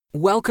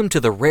Welcome to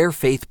the Rare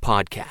Faith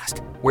Podcast,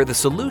 where the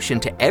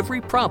solution to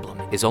every problem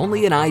is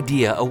only an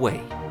idea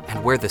away,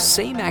 and where the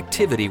same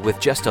activity with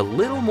just a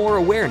little more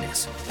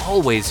awareness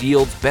always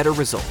yields better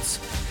results.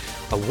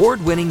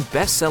 Award-winning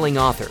best-selling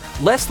author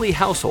Leslie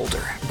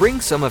Householder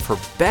brings some of her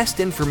best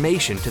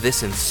information to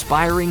this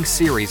inspiring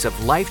series of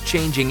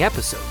life-changing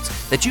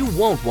episodes that you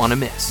won't want to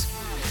miss.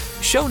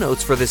 Show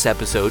notes for this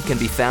episode can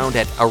be found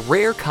at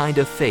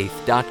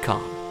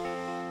ararekindoffaith.com.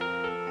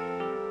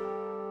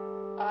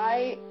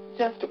 I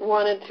just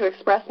wanted to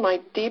express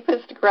my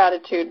deepest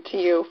gratitude to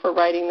you for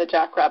writing The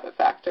Jackrabbit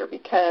Factor,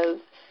 because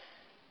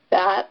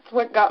that's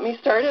what got me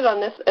started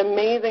on this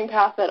amazing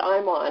path that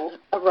I'm on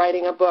of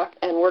writing a book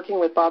and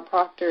working with Bob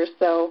Proctor.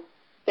 So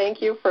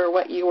thank you for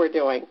what you were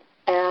doing.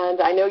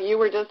 And I know you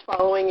were just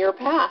following your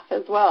path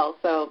as well,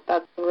 so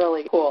that's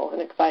really cool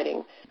and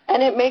exciting.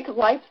 And it makes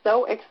life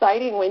so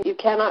exciting when you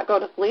cannot go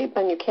to sleep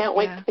and you can't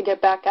wait to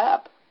get back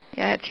up.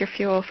 Yeah, it's your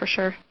fuel for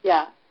sure.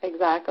 Yeah,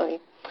 exactly.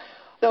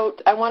 So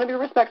I want to be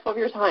respectful of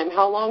your time.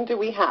 How long do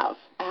we have?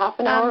 A half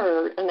an hour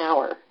or an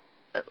hour?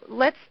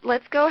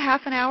 Let's go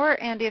half an hour,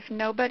 and if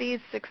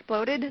nobody's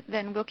exploded,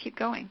 then we'll keep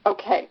going.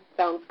 Okay,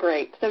 sounds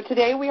great. So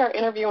today we are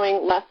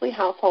interviewing Leslie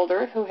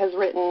Householder, who has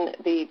written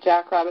The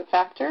Jackrabbit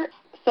Factor.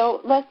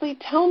 So Leslie,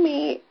 tell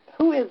me,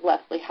 who is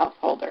Leslie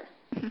Householder?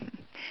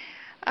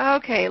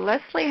 Okay,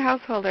 Leslie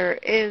Householder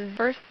is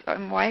first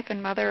wife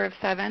and mother of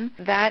 7.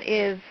 That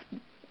is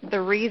the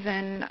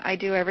reason I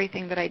do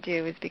everything that I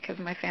do, is because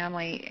of my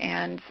family,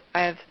 and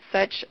I have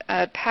such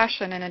a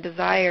passion and a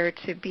desire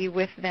to be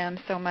with them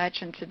so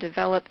much and to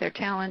develop their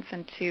talents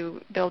and to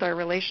build our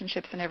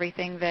relationships and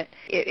everything that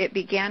it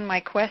began my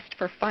quest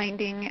for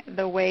finding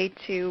the way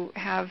to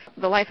have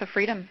the life of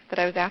freedom that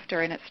I was after,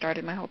 and it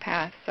started my whole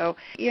path. So,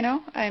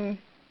 I'm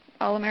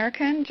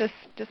all-American, just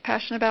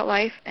passionate about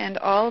life and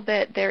all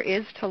that there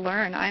is to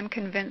learn. I'm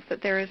convinced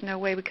that there is no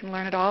way we can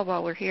learn it all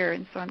while we're here,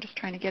 and so I'm just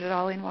trying to get it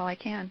all in while I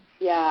can.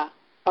 Yeah.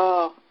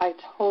 Oh, I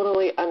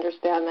totally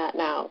understand that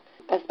now,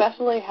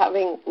 especially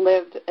having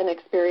lived an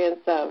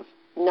experience of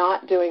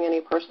not doing any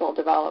personal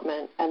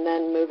development and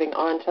then moving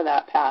on to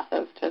that path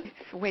of just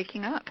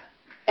waking up.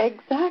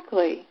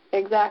 Exactly.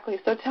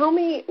 So tell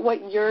me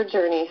what your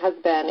journey has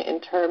been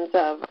in terms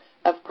of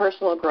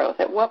personal growth.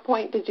 At what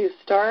point did you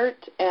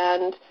start,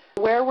 and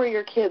where were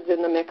your kids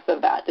in the mix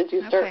of that? Did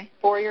you start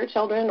for your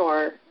children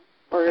or?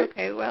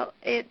 Okay, well,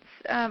 it's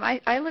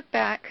I look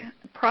back,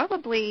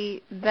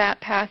 probably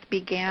that path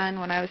began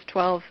when I was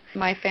 12.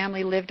 My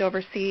family lived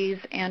overseas,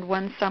 and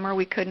one summer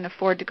we couldn't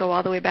afford to go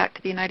all the way back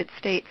to the United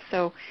States.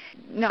 So,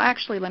 no,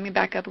 actually, let me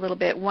back up a little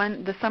bit.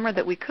 The summer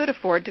that we could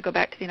afford to go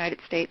back to the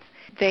United States,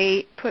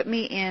 they put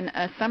me in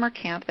a summer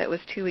camp that was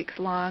 2 weeks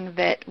long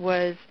that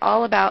was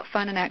all about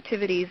fun and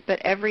activities, but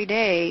every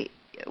day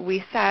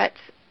we sat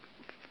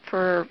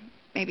for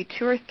maybe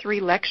 2 or 3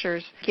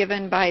 lectures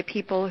given by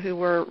people who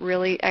were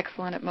really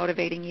excellent at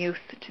motivating youth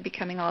to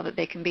becoming all that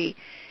they can be.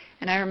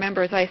 And I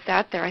remember as I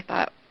sat there, I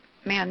thought,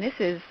 man,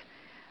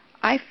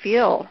 I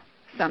feel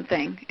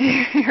something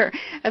here.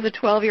 As a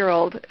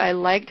 12-year-old, I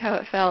liked how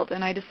it felt,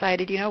 and I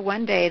decided,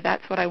 one day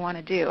that's what I want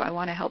to do. I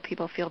want to help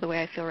people feel the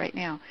way I feel right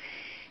now.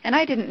 And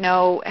I didn't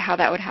know how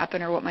that would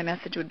happen or what my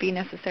message would be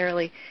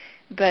necessarily.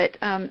 But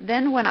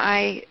then when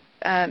I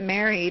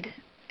married,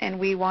 and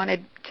we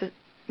wanted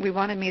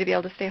me to be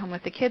able to stay home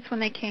with the kids when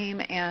they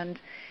came, and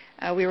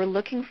we were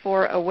looking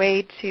for a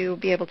way to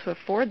be able to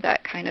afford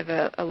that kind of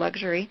a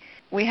luxury.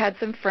 We had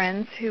some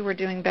friends who were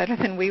doing better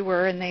than we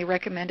were, and they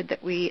recommended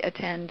that we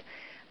attend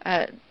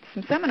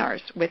some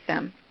seminars with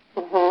them.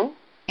 Mm-hmm.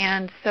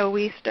 And so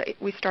we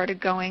started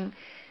going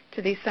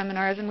to these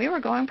seminars, and we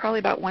were going probably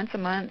about once a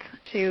month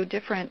to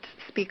different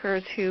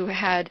speakers who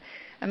had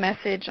a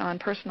message on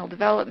personal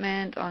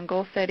development, on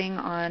goal setting,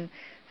 on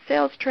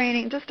sales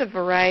training, just a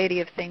variety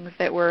of things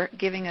that were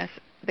giving us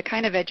the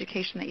kind of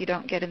education that you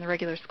don't get in the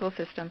regular school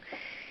system.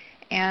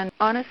 And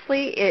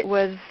honestly, it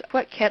was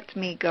what kept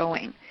me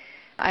going.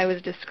 I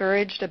was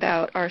discouraged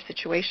about our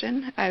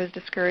situation. I was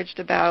discouraged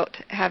about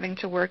having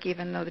to work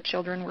even though the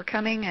children were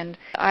coming, and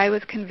I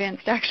was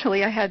convinced,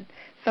 actually, I had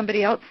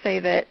somebody else say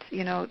that,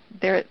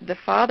 the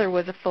father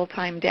was a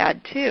full-time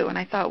dad too, and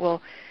I thought,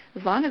 well,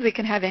 as long as we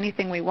can have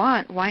anything we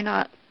want, why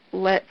not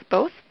let's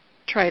both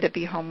try to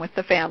be home with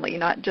the family,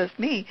 not just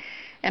me.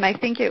 And I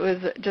think it was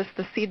just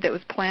the seed that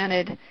was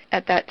planted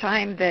at that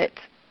time that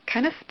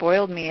kind of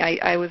spoiled me.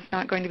 I was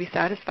not going to be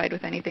satisfied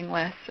with anything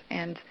less,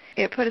 and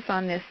it put us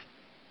on this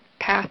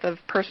path of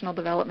personal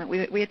development.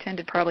 We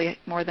attended probably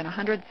more than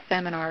 100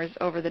 seminars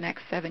over the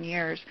next 7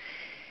 years,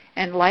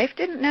 and life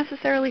didn't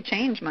necessarily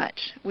change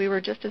much. We were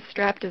just as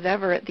strapped as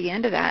ever at the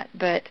end of that,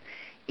 but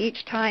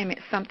each time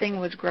something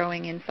was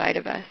growing inside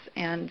of us,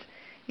 and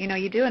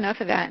you do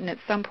enough of that, and at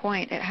some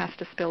point it has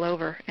to spill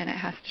over, and it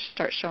has to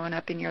start showing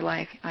up in your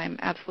life. I'm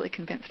absolutely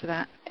convinced of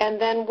that.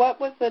 And then what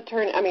was the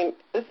turn? I mean,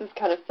 this is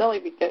kind of silly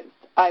because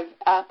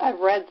I've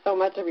read so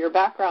much of your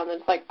background that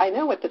it's like, I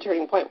know what the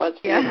turning point was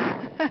for you.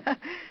 Go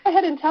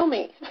ahead and tell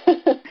me.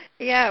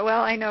 Yeah,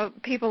 well, I know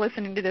people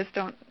listening to this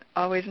don't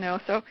always know.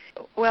 So,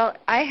 well,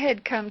 I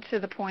had come to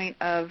the point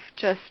of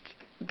just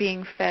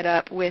being fed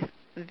up with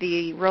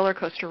the roller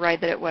coaster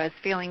ride that it was,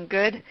 feeling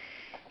good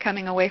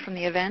coming away from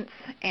the events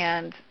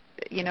and,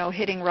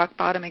 hitting rock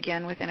bottom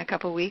again within a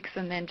couple of weeks,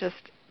 and then just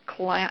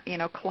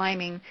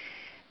climbing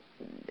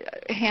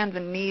hands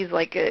and knees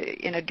like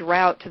in a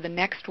drought to the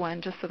next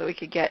one just so that we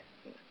could get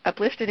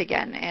uplifted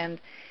again. And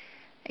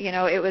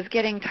it was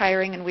getting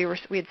tiring, and we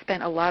had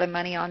spent a lot of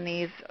money on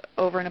these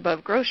over and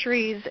above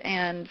groceries,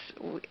 and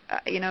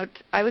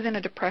I was in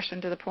a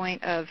depression to the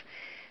point of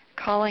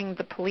calling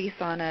the police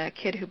on a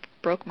kid who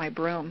broke my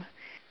broom.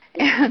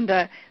 And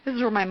this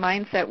is where my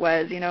mindset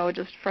was,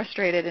 just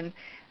frustrated. And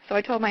so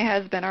I told my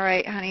husband, all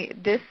right, honey,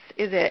 this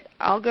is it.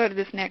 I'll go to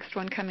this next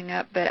one coming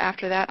up, but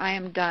after that I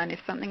am done. If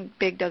something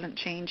big doesn't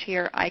change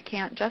here, I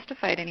can't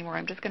justify it anymore.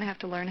 I'm just going to have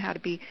to learn how to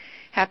be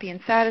happy and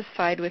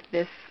satisfied with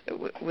this,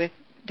 with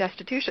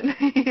destitution.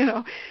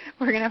 We're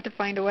going to have to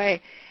find a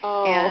way.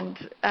 Oh. And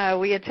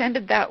we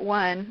attended that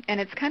one, and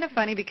it's kind of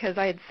funny because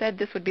I had said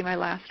this would be my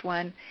last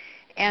one.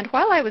 And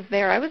while I was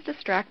there, I was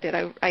distracted.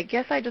 I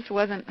guess I just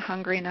wasn't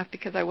hungry enough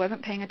because I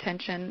wasn't paying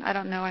attention. I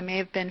don't know. I may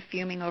have been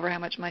fuming over how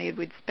much money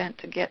we'd spent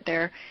to get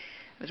there.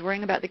 I was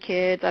worrying about the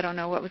kids. I don't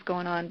know what was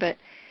going on. But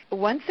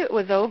once it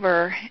was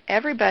over,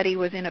 everybody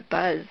was in a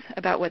buzz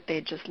about what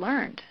they'd just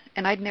learned.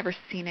 And I'd never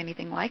seen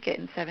anything like it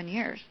in 7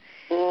 years.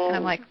 And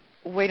I'm like,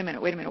 wait a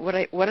minute,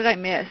 what did I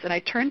miss? And I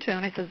turned to him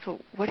and I said, well,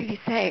 what did he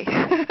say?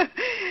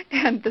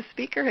 And the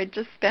speaker had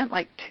just spent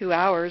like 2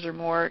 hours or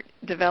more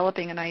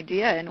developing an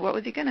idea, and what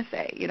was he going to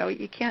say?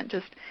 You can't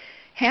just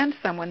hand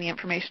someone the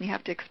information. You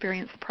have to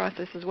experience the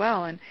process as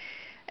well. And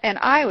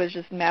I was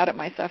just mad at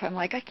myself. I'm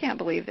like, I can't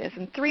believe this.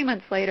 And 3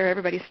 months later,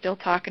 everybody's still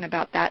talking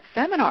about that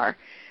seminar.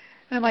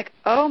 And I'm like,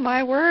 oh,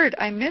 my word,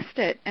 I missed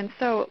it. And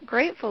so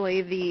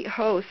gratefully, the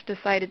host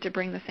decided to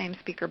bring the same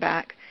speaker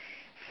back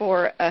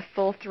for a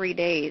full 3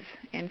 days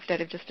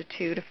instead of just a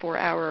 2 to 4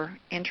 hour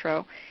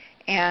intro.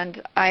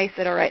 And I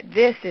said, all right,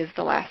 this is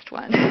the last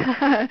one,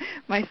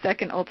 my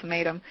second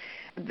ultimatum.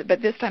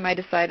 But this time I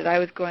decided I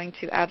was going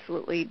to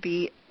absolutely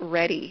be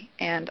ready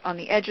and on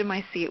the edge of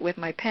my seat with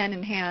my pen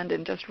in hand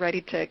and just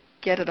ready to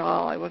get it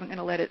all. I wasn't going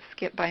to let it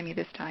skip by me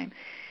this time.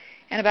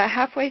 And about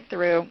halfway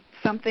through,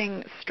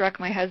 something struck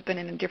my husband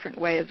in a different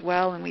way as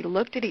well, and we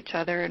looked at each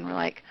other and we're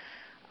like,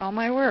 oh,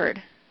 my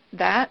word,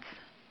 that's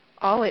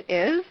all it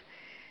is?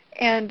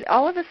 And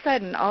all of a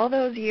sudden, all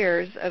those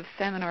years of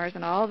seminars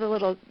and all the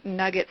little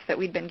nuggets that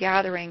we'd been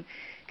gathering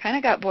kind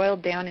of got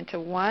boiled down into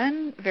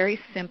one very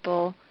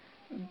simple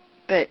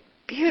but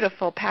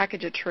beautiful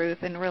package of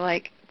truth. And we're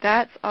like,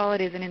 that's all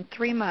it is. And in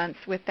 3 months,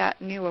 with that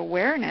new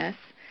awareness,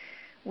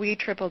 we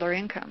tripled our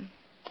income.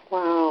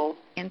 Wow.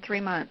 In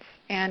 3 months.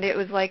 And it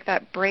was like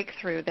that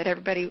breakthrough that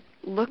everybody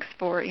looks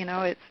for, And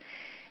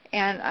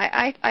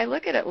I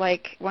look at it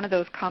like one of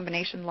those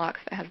combination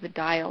locks that has the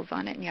dials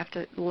on it, and you have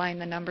to line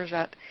the numbers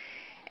up.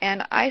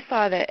 And I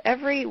saw that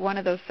every one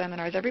of those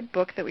seminars, every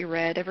book that we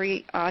read,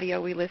 every audio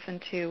we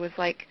listened to was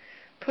like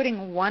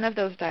putting one of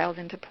those dials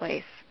into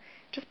place.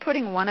 Just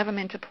putting one of them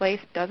into place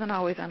doesn't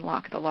always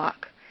unlock the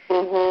lock.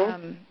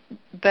 Mm-hmm.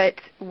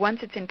 But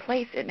once it's in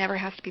place, it never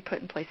has to be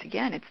put in place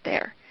again. It's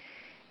there.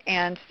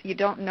 And you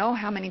don't know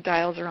how many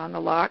dials are on the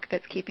lock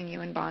that's keeping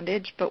you in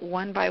bondage, but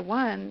one by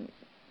one,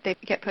 they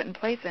get put in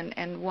place,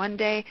 and one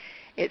day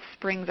it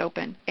springs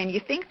open. And you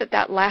think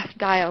that last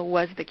dial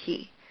was the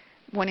key,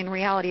 when in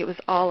reality it was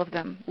all of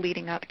them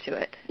leading up to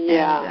it.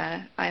 Yeah.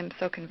 And I'm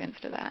so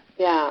convinced of that.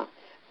 Yeah.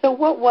 So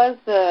what was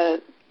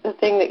the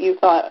thing that you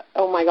thought,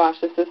 oh my gosh,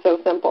 this is so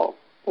simple?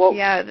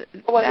 That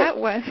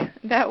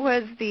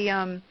was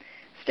the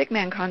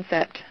stickman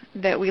concept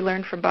that we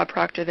learned from Bob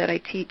Proctor that I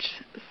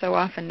teach so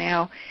often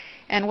now.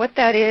 And what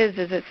that is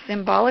a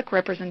symbolic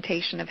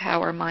representation of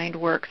how our mind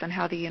works and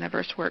how the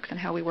universe works and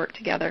how we work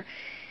together.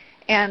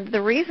 And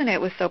the reason it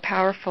was so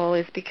powerful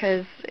is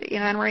because,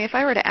 Anne-Marie, if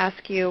I were to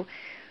ask you,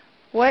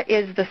 what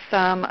is the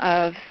sum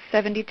of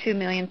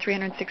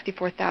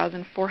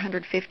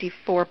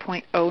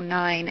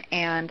 72,364,454.09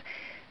 and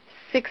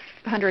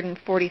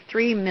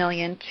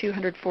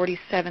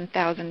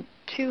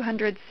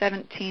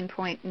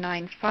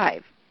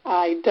 643,247,217.95?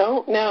 I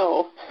don't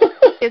know.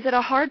 Is it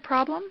a hard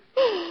problem?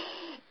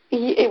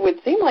 It would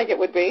seem like it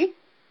would be.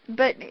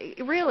 But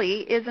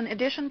really, is an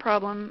addition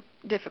problem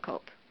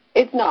difficult?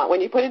 It's not. When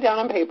you put it down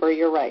on paper,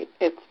 you're right.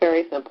 It's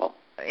very simple.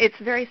 It's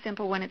very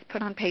simple when it's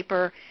put on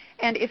paper.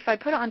 And if I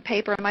put it on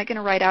paper, am I going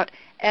to write out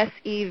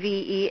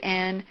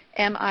SEVENMILLION?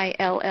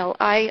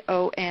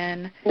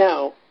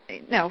 No.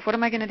 No. What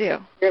am I going to do?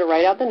 You're going to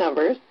write out the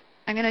numbers.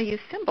 I'm going to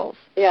use symbols.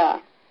 Yeah.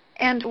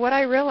 And what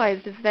I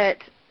realized is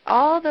that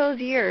all those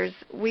years,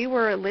 we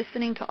were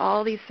listening to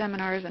all these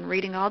seminars and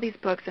reading all these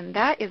books, and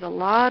that is a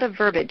lot of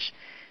verbiage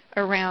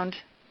around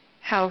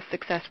how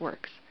success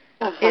works.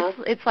 Uh-huh.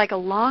 It's like a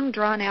long,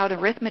 drawn-out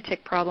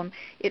arithmetic problem.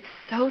 It's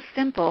so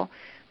simple,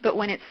 but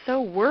when it's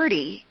so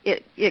wordy,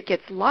 it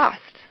gets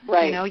lost.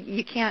 Right.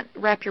 You can't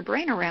wrap your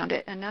brain around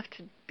it enough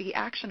to be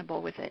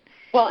actionable with it.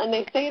 Well, and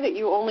they say that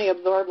you only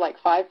absorb like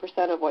 5%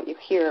 of what you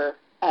hear.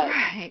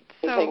 Right.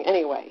 So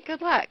anyway.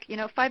 Good luck.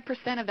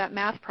 5% of that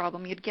math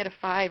problem, you'd get a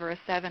 5 or a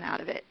 7 out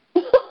of it.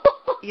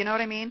 You know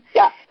what I mean?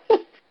 Yeah.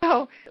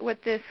 So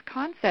what this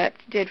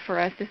concept did for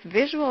us, this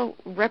visual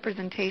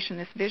representation,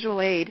 this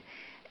visual aid,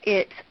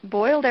 it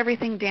boiled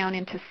everything down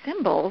into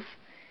symbols,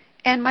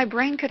 and my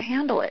brain could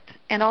handle it.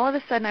 And all of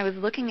a sudden I was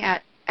looking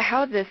at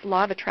how this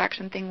law of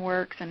attraction thing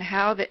works and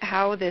how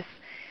this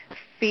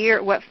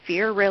fear, what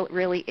fear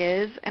really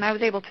is, and I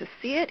was able to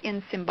see it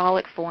in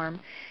symbolic form.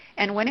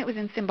 And when it was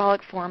in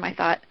symbolic form, I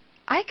thought,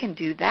 I can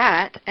do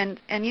that. And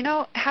you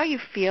know, how you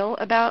feel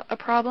about a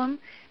problem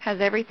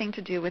has everything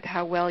to do with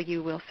how well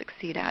you will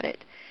succeed at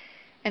it.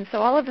 And so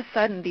all of a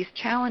sudden, these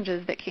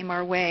challenges that came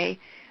our way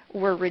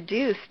were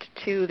reduced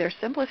to their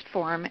simplest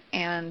form,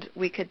 and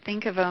we could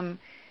think of them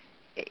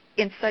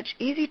in such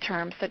easy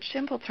terms, such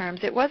simple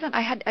terms. It wasn't,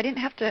 I didn't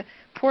have to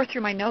pour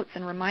through my notes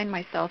and remind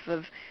myself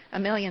of a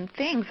million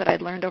things that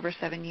I'd learned over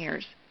 7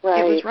 years.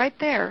 Right. It was right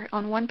there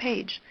on one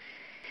page.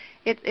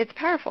 It's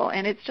powerful,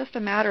 and it's just a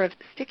matter of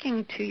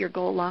sticking to your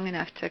goal long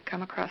enough to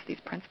come across these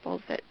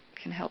principles that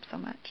can help so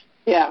much.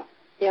 Yeah,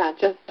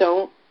 just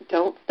don't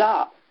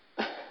stop.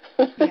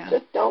 Yeah.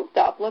 Just don't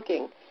stop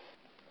looking.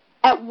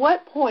 At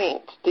what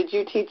point did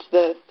you teach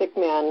the Stick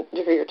Man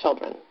for your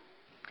children?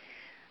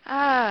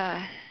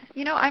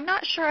 You know, I'm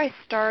not sure I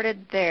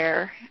started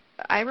there.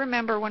 I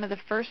remember one of the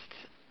first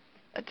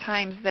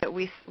times that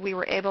we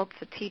were able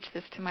to teach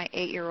this to my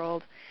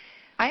 8-year-old.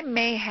 I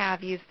may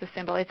have used the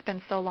symbol. It's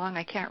been so long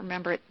I can't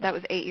remember it. That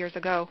was 8 years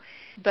ago.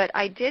 But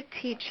I did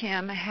teach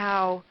him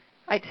how,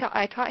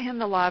 I taught him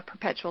the law of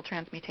perpetual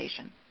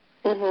transmutation.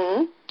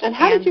 Mm-hmm. And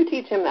how did you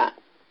teach him that?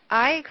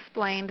 I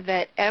explained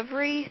that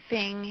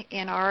everything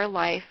in our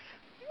life,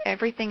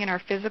 everything in our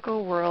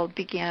physical world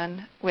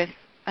began with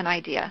an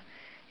idea.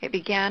 It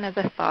began as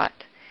a thought.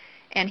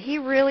 And he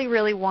really,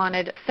 really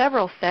wanted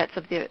several sets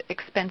of the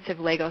expensive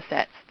Lego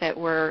sets that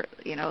were,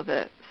 you know,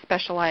 the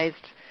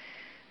specialized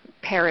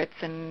parrots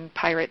and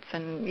pirates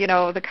and, you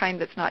know, the kind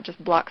that's not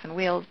just blocks and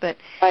wheels, but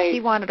Right. he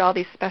wanted all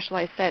these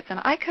specialized sets, and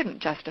I couldn't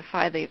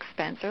justify the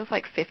expense. It was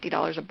like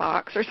 $50 a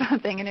box or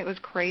something, and it was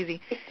crazy.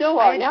 They still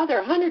are. Now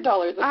they're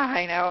 $100.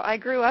 I know. I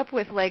grew up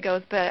with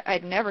Legos, but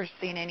I'd never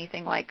seen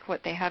anything like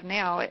what they have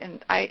now,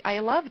 and I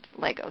loved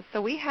Legos.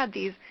 So we had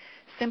these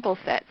simple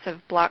sets of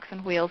blocks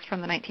and wheels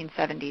from the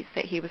 1970s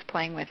that he was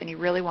playing with, and he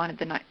really wanted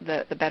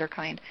the better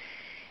kind.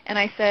 And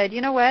I said, you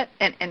know what?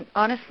 And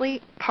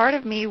honestly, part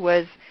of me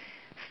was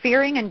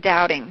fearing and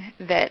doubting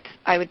that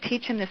I would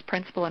teach him this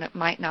principle and it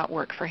might not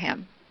work for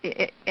him,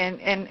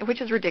 and which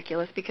is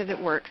ridiculous because it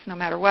works no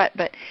matter what.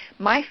 But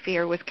my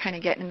fear was kind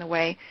of getting in the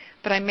way.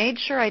 But I made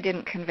sure I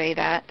didn't convey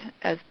that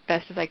as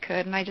best as I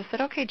could, and I just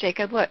said, okay,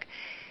 Jacob, look,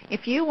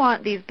 if you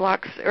want these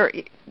blocks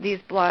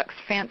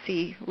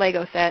fancy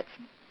Lego sets,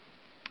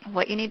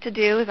 what you need to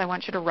do is I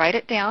want you to write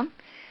it down,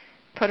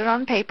 put it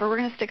on paper. We're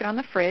going to stick it on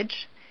the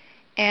fridge,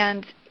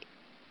 and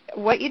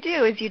what you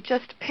do is you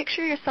just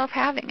picture yourself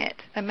having it.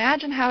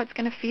 Imagine how it's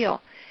going to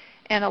feel,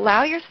 and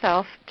allow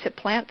yourself to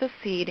plant the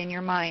seed in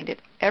your mind.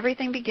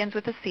 Everything begins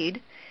with a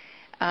seed.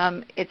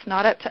 It's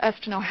not up to us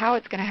to know how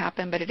it's going to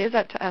happen, but it is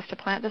up to us to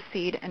plant the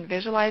seed and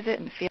visualize it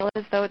and feel it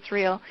as though it's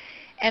real,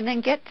 and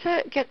then get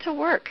to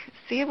work.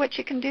 See what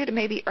you can do to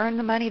maybe earn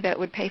the money that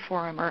would pay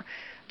for them, or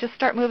just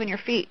start moving your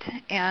feet.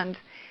 And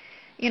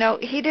you know,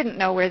 he didn't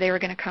know where they were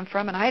going to come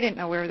from, and I didn't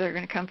know where they were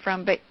going to come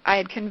from, but I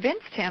had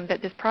convinced him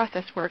that this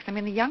process works. I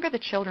mean, the younger the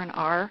children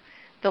are,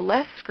 the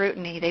less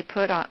scrutiny they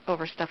put on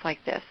over stuff like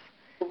this.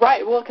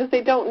 Right, well, because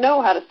they don't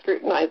know how to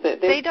scrutinize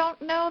it. They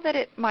don't know that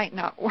it might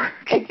not work.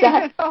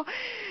 Exactly. You know?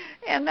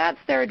 And that's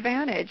their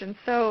advantage. And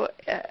so,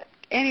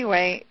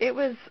 anyway, it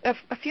was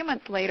a few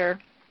months later,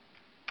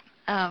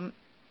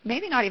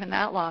 maybe not even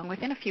that long,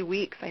 within a few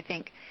weeks, I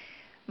think,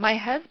 my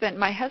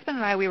husband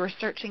and I, we were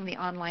searching the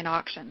online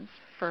auctions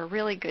for a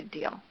really good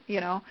deal, you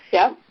know.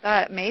 Yeah.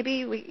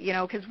 Maybe we, you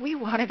know, because we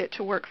wanted it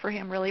to work for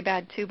him really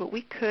bad too, but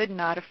we could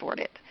not afford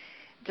it,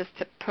 just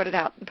to put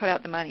out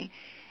the money.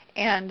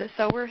 And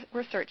so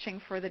we're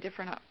searching for the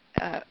different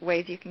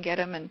ways you can get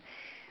them.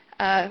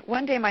 And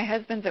one day my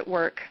husband's at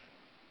work,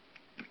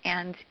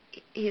 and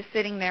he's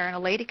sitting there, and a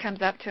lady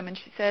comes up to him and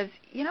she says,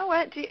 "You know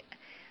what?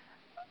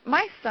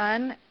 My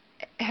son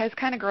has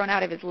kind of grown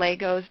out of his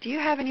Legos. Do you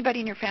have anybody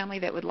in your family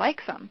that would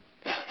like some?"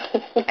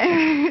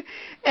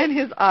 And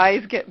his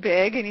eyes get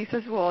big, and he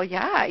says, "Well,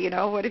 yeah, you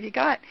know, what have you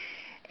got?"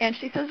 And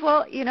she says,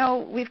 "Well, you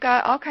know, we've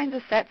got all kinds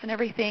of sets and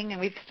everything, and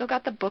we've still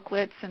got the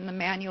booklets and the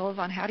manuals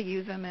on how to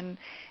use them, and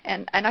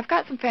I've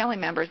got some family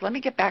members. Let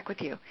me get back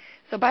with you."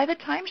 So by the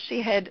time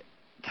she had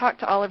talked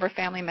to all of her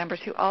family members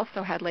who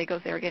also had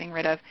Legos they were getting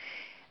rid of,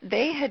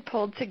 they had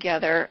pulled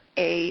together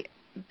a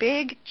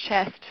big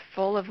chest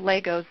full of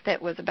Legos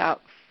that was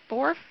about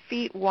 4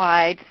 feet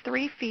wide,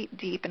 3 feet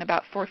deep, and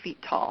about 4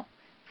 feet tall.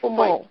 Oh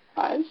my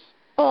gosh.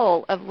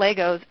 Full of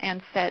Legos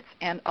and sets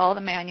and all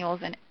the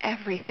manuals and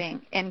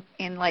everything in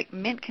like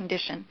mint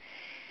condition.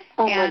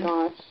 Oh and my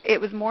gosh.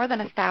 It was more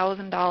than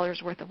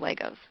 $1,000 worth of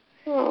Legos.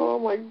 Oh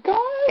my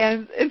gosh.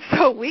 And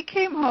so we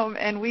came home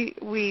and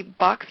we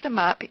boxed them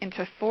up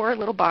into 4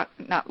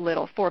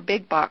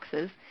 big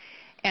boxes,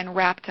 and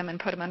wrapped them and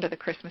put them under the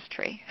Christmas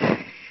tree.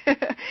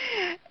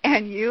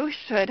 And you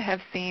should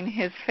have seen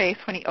his face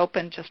when he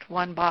opened just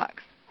one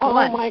box. Oh,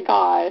 One. my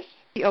gosh.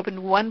 He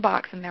opened one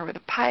box, and there were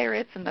the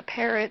pirates and the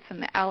parrots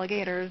and the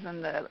alligators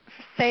and the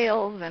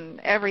sails and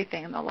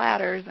everything and the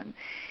ladders.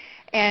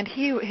 And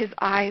his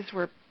eyes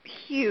were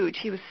huge.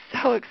 He was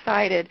so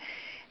excited.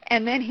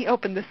 And then he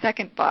opened the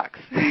second box,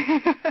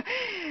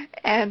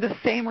 and the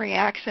same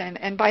reaction.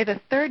 And by the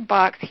third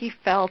box, he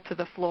fell to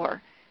the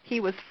floor. He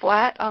was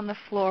flat on the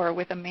floor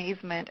with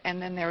amazement,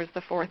 and then there was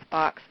the fourth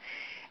box.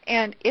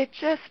 And it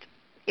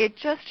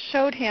just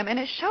showed him, and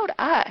it showed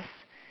us,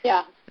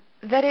 Yeah.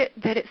 that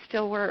it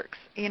still works.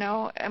 You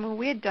know, I mean,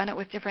 we had done it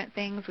with different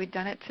things. We'd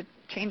done it to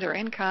change our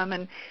income,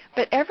 and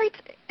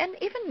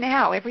even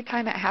now, every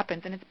time it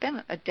happens, and it's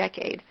been a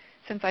decade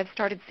since I've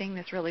started seeing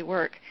this really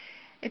work.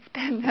 It's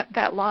been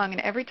that long, and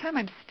every time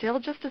I'm still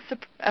just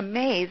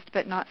amazed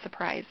but not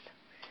surprised.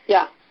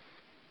 Yeah.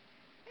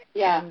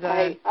 Yeah,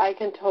 And, I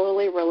can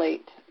totally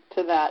relate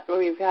to that.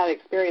 We've had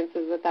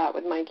experiences with that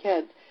with my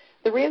kids.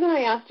 The reason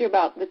I asked you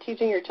about the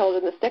teaching your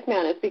children the stick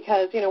man is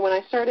because, you know, when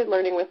I started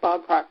learning with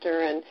Bob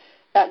Proctor, and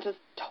that just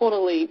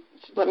totally,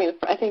 I mean,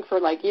 I think for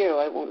like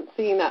you,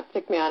 seeing that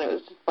stick man, it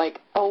was just like,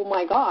 oh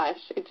my gosh,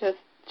 it just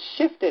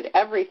shifted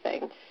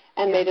everything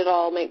and made it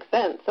all make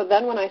sense. So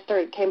then when I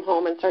came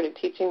home and started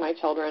teaching my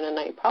children, and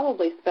I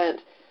probably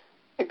spent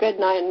a good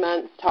 9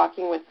 months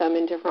talking with them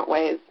in different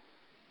ways.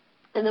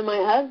 And then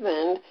my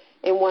husband,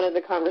 in one of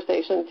the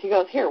conversations, he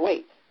goes, here,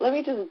 wait, let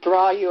me just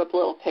draw you up a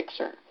little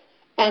picture.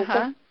 And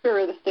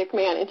picture the stick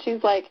man. And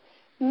she's like,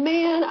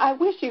 man, I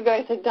wish you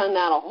guys had done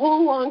that a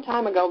whole long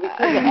time ago,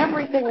 because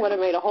everything would have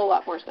made a whole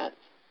lot more sense.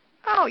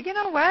 Oh, you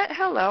know what?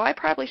 Hello. I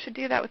probably should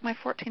do that with my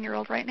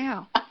 14-year-old right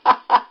now.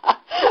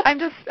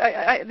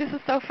 This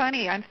is so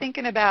funny. I'm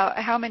thinking about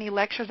how many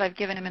lectures I've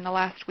given him in the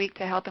last week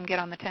to help him get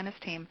on the tennis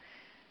team.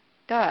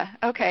 Duh.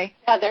 Okay.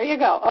 Yeah, there you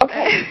go.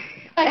 Okay.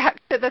 Back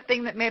to the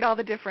thing that made all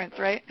the difference,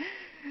 right?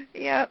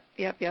 Yep.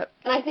 And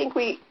I think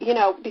we, you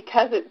know,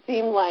 because it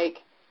seemed like,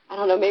 I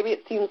don't know, maybe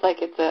it seems like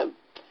it's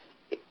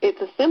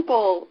a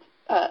simple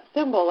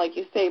symbol, like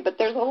you say, but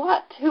there's a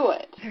lot to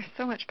it. There's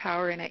so much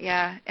power in it,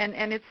 yeah.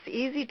 And it's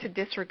easy to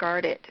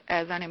disregard it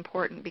as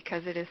unimportant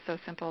because it is so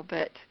simple,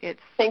 but it's...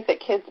 I think that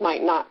kids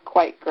might not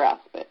quite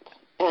grasp it.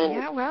 And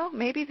yeah, well,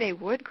 maybe they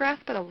would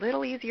grasp it a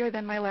little easier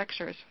than my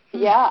lectures.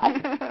 Yeah,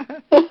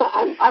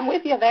 I'm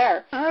with you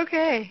there.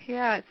 Okay,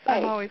 yeah,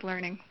 I'm always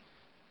learning.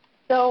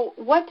 So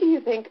what do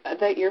you think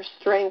that your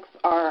strengths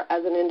are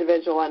as an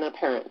individual and a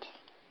parent?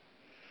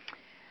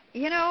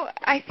 You know,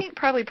 I think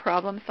probably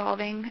problem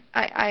solving.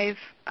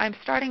 I'm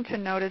starting to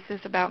notice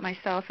this about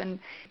myself, and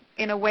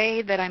in a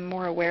way that I'm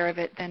more aware of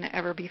it than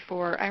ever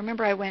before. I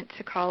remember I went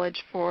to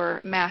college for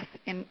math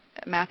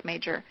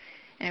major,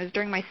 and it was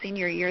during my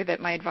senior year that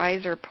my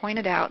advisor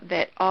pointed out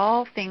that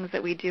all things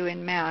that we do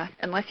in math,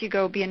 unless you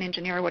go be an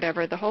engineer or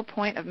whatever, the whole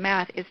point of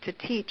math is to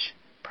teach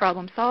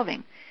problem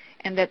solving,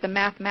 and that the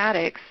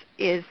mathematics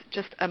is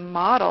just a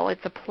model.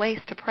 It's a place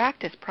to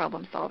practice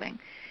problem solving.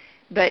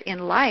 But in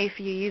life,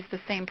 you use the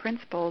same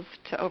principles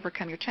to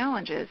overcome your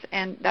challenges,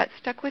 and that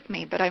stuck with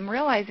me. But I'm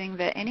realizing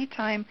that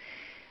anytime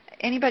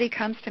anybody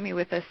comes to me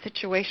with a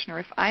situation, or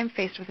if I'm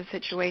faced with a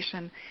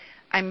situation,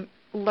 I'm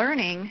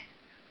learning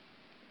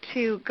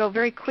to go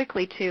very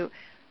quickly to,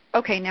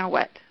 okay, now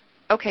what?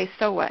 Okay,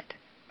 so what?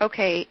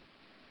 Okay,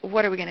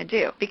 what are we going to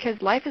do?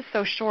 Because life is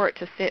so short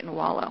to sit and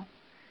wallow.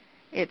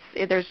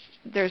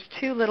 There's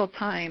too little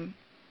time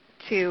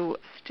to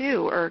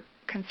stew or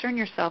concern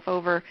yourself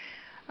over,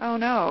 oh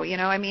no, you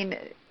know, I mean,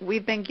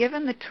 we've been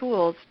given the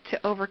tools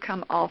to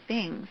overcome all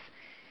things,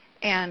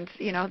 and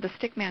you know, the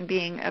stick man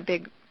being a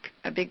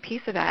big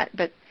piece of that.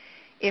 But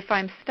if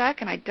I'm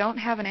stuck and I don't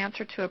have an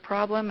answer to a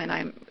problem and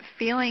I'm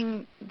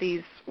feeling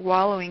these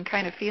wallowing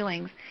kind of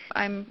feelings,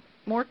 I'm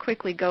more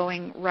quickly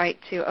going right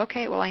to,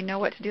 okay, well, I know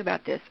what to do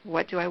about this.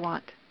 What do I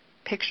want?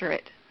 Picture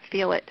it,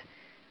 feel it,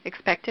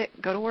 expect it,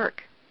 go to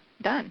work.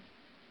 Done,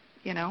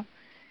 you know?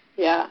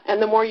 Yeah,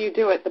 and the more you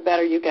do it, the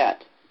better you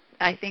get.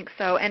 I think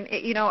so. And,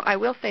 you know, I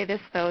will say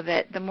this, though,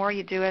 that the more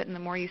you do it and the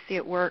more you see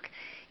it work,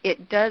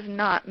 it does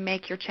not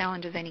make your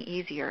challenges any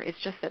easier.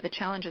 It's just that the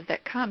challenges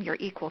that come, you're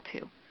equal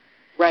to.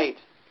 Right.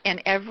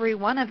 And every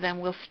one of them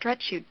will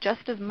stretch you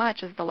just as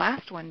much as the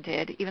last one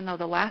did, even though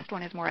the last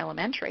one is more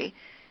elementary.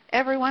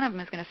 Every one of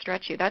them is going to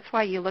stretch you. That's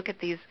why you look at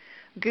these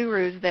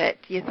gurus that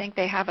you think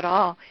they have it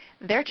all.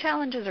 Their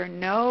challenges are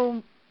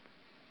no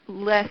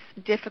less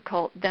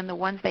difficult than the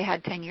ones they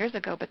had 10 years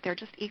ago, but they're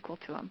just equal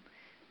to them.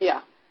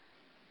 Yeah.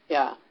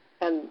 Yeah.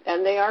 And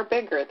they are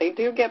bigger. They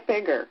do get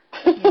bigger.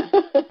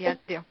 Yeah, they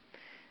do.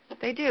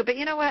 They do. But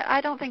you know what?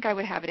 I don't think I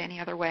would have it any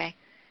other way.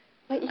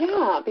 But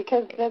yeah,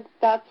 because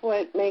that's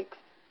what makes,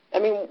 I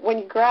mean, when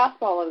you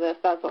grasp all of this,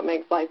 that's what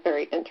makes life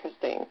very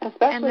interesting,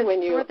 especially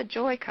when you... And that's where the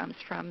joy comes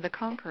from, the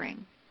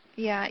conquering.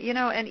 Yeah, you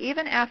know, and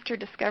even after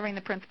discovering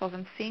the principles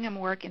and seeing them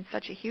work in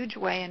such a huge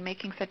way and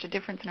making such a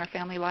difference in our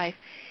family life,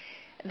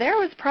 there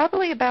was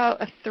probably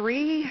about a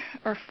 3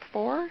 or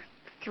 4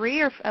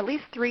 at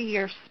least 3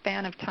 year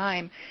span of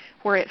time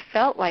where it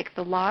felt like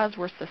the laws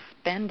were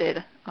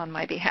suspended on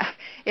my behalf.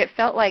 It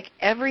felt like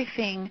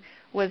everything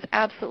was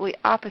absolutely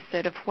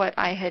opposite of what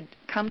I had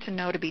come to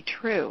know to be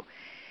true.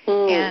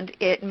 And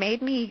it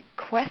made me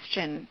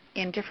question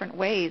in different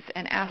ways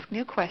and ask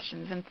new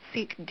questions and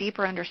seek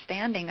deeper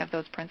understanding of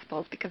those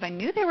principles, because I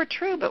knew they were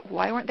true, but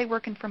why weren't they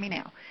working for me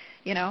now?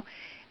 You know,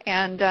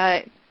 and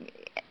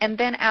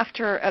then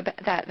after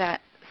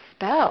that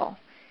spell,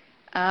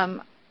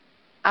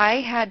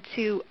 I had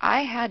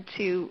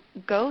to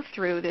go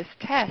through this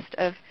test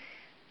of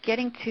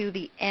getting to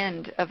the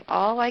end of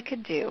all I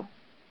could do,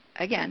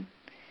 again,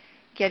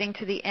 getting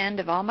to the end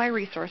of all my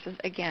resources,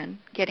 again,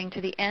 getting to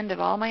the end of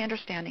all my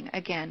understanding,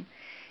 again,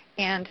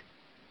 and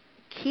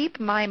keep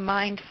my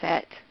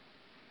mindset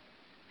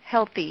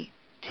healthy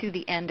to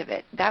the end of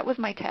it. That was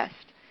my test.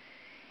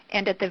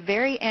 And at the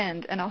very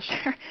end, and I'll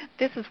share,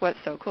 this is what's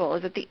so cool,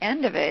 is at the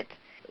end of it,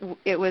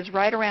 it was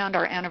right around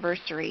our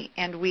anniversary,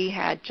 and we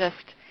had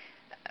just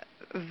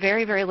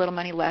very, very little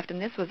money left,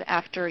 and this was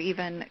after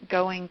even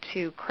going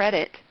to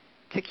credit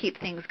to keep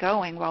things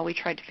going while we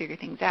tried to figure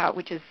things out,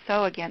 which is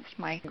so against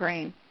my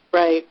grain.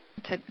 Right.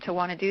 To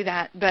want to do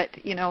that.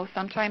 But, you know,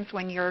 sometimes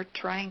when you're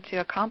trying to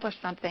accomplish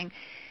something,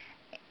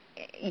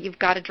 you've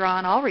got to draw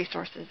on all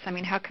resources. I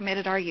mean, how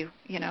committed are you,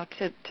 you know,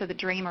 to the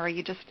dream, or are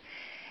you just...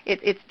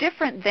 It's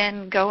different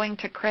than going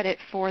to credit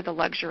for the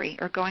luxury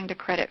or going to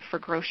credit for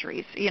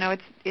groceries. You know,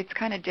 it's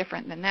kind of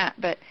different than that.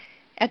 But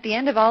at the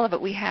end of all of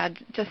it, we had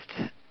just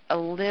a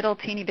little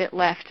teeny bit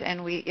left,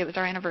 and it was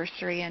our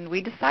anniversary, and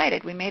we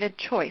decided, we made a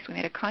choice, we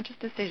made a conscious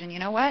decision. You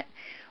know what?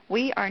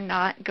 We are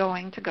not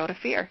going to go to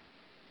fear.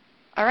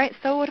 All right,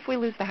 so what if we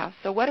lose the house?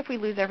 So what if we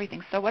lose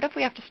everything? So what if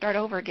we have to start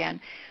over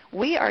again?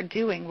 We are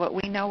doing what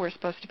we know we're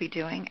supposed to be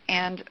doing,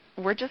 and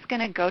we're just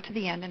going to go to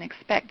the end and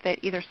expect that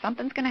either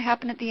something's going to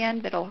happen at the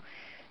end that'll,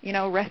 you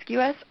know, rescue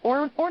us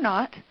or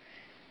not.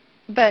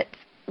 But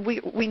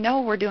we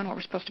know we're doing what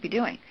we're supposed to be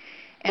doing.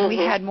 And we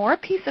had more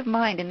peace of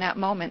mind in that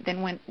moment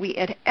than when we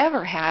had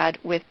ever had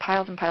with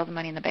piles and piles of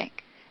money in the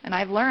bank. And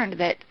I've learned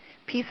that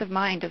peace of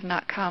mind does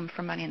not come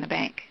from money in the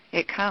bank.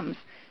 It comes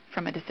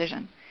from a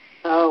decision.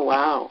 Oh,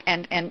 wow.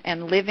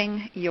 And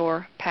living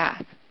your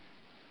path.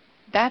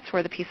 That's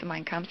where the peace of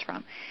mind comes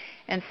from.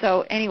 And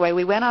so anyway,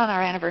 we went on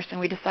our anniversary and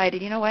we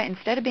decided, you know what,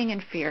 instead of being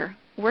in fear,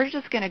 we're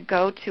just going to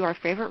go to our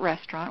favorite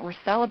restaurant. We're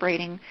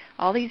celebrating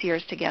all these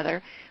years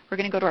together. We're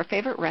going to go to our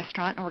favorite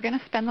restaurant and we're going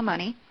to spend the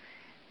money,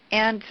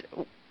 and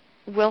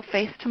we'll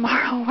face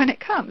tomorrow when it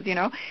comes, you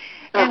know.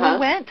 And we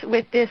went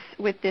with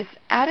this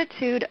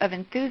attitude of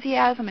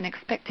enthusiasm and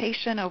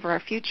expectation over our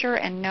future,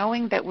 and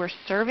knowing that we're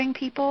serving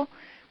people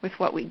with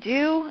what we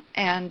do.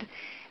 And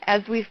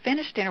as we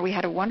finished dinner, we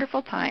had a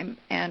wonderful time,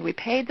 and we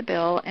paid the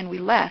bill, and we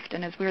left.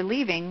 And as we were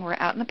leaving, we're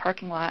out in the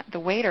parking lot. The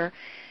waiter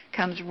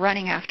comes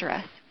running after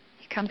us.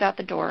 He comes out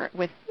the door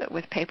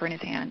with paper in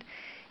his hand,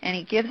 and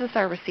he gives us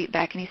our receipt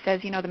back, and he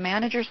says, you know, the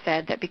manager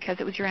said that because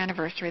it was your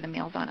anniversary, the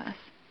meal's on us.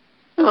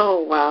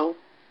 Oh, wow.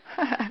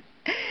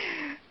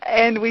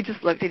 And we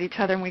just looked at each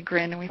other and we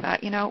grinned and we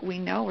thought, you know, we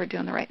know we're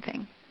doing the right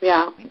thing.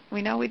 Yeah.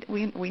 We know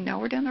we know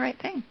we're doing the right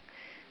thing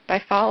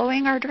by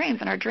following our dreams,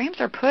 and our dreams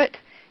are put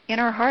in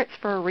our hearts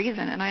for a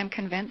reason, and I am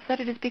convinced that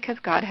it is because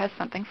God has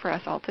something for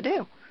us all to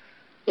do.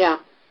 Yeah.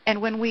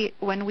 And when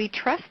we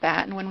trust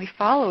that and when we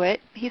follow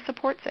it, He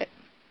supports it.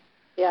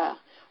 Yeah.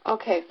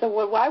 Okay, so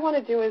what I want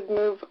to do is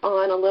move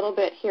on a little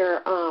bit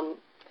here,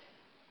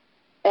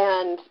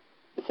 and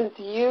since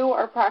you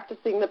are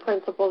practicing the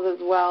principles as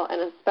well,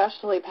 and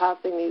especially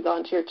passing these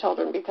on to your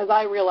children, because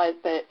I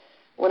realized that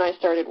when I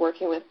started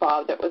working with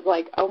Bob, that was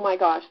like, oh my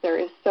gosh, there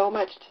is so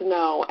much to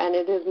know, and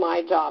it is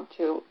my job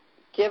to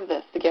give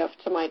this gift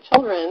to my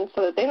children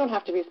so that they don't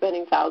have to be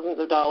spending thousands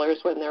of dollars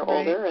when they're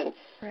older, and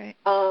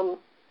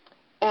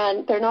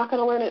they're not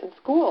going to learn it in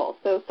school.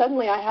 So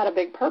suddenly I had a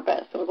big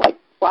purpose. It was like,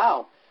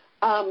 wow.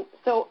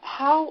 So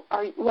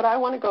what I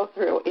want to go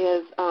through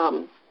is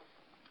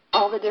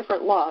all the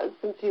different laws,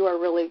 since you are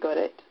really good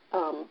at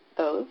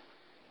those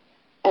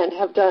and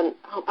have done.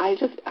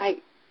 I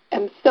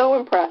am so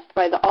impressed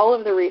by all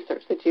of the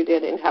research that you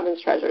did in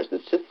Heaven's Treasures.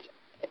 It's just,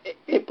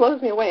 it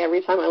blows me away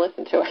every time I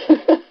listen to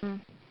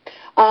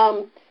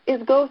it.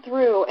 Is go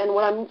through, and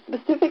what I'm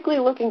specifically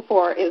looking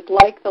for is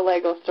like the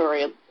Lego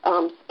story,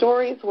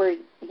 stories where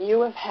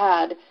you have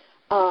had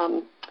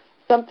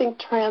something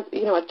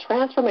a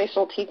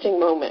transformational teaching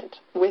moment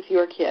with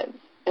your kids,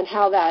 and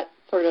how that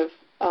sort of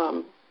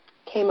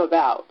came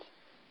about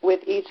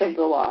with each of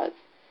the laws.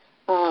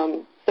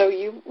 So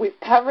we've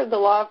covered the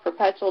law of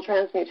perpetual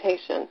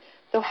transmutation.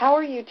 So how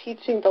are you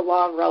teaching the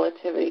law of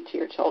relativity to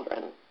your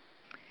children?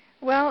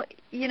 Well,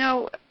 you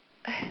know,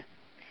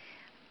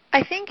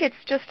 I think it's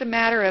just a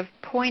matter of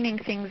pointing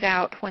things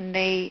out when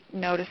they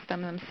notice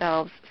them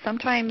themselves.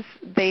 Sometimes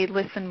they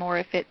listen more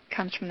if it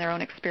comes from their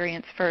own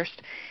experience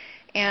first.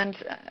 And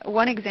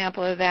one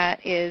example of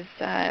that is,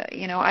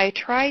 I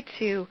try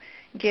to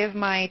give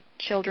my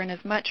children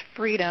as much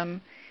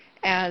freedom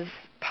as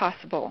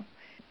possible.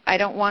 I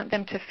don't want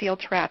them to feel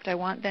trapped. I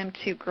want them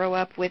to grow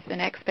up with an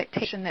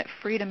expectation that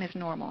freedom is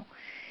normal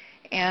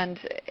and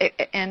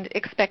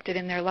expected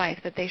in their life,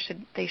 that they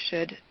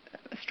should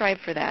strive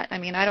for that. I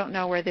mean, I don't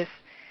know where this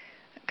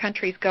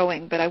country's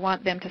going, but I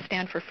want them to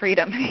stand for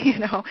freedom, you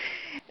know.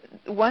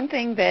 One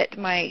thing that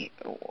my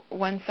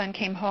one son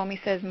came home, he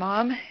says,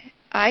 "Mom,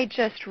 I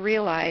just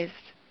realized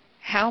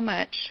how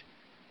much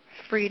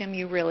freedom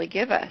you really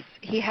give us."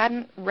 He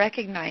hadn't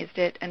recognized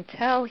it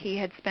until he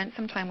had spent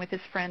some time with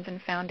his friends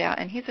and found out.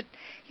 And he's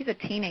a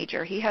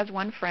teenager. He has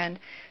one friend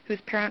whose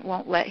parent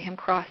won't let him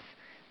cross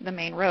the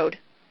main road.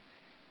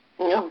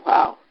 Oh,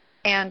 wow.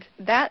 And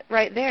that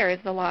right there is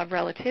the law of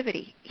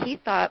relativity. He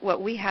thought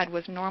what we had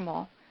was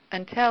normal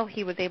until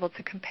he was able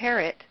to compare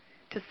it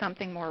to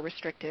something more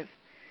restrictive.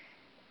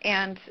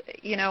 And,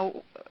 you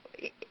know,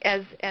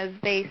 as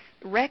they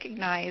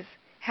recognize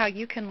how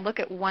you can look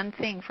at one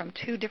thing from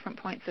two different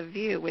points of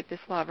view with this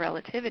law of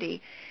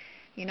relativity,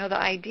 you know, the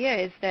idea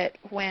is that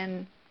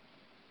when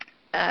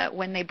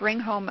they bring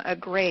home a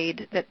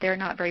grade that they're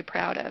not very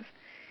proud of,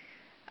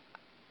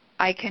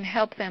 I can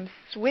help them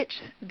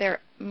switch their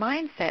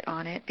mindset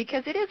on it,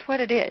 because it is what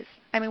it is.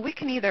 I mean, we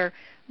can either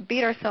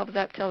beat ourselves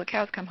up till the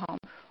cows come home,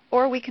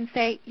 or we can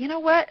say, you know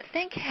what,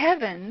 thank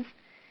heavens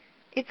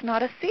it's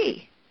not a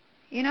C.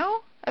 You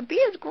know, a B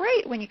is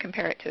great when you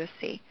compare it to a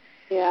C.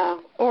 Yeah.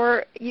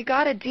 Or you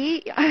got a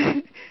D.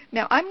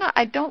 Now,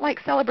 I don't like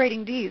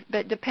celebrating Ds,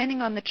 but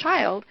depending on the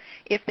child,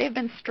 if they've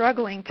been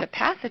struggling to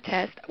pass a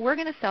test, we're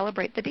going to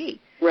celebrate the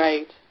D.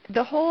 Right.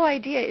 The whole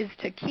idea is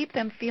to keep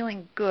them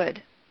feeling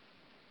good.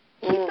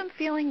 Keep them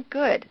feeling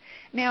good.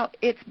 Now,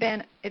 it's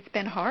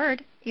been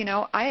hard. You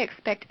know, I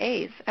expect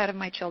A's out of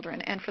my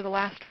children, and for the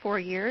last 4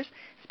 years,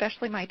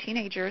 especially my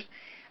teenagers,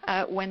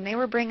 when they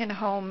were bringing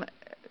home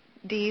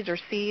D's or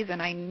C's,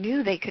 and I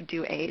knew they could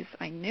do A's,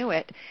 I knew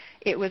it.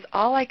 It was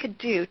all I could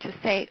do to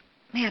say,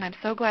 man, I'm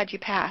so glad you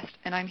passed,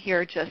 and I'm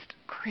here just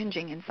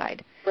cringing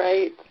inside.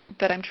 Right.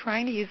 But I'm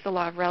trying to use the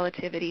law of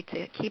relativity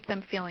to keep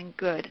them feeling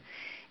good.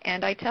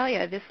 And I tell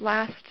you, this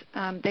last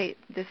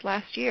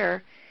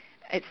year,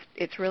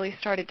 it's really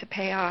started to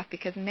pay off,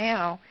 because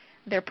now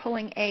they're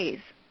pulling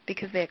A's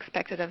because they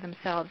expect it of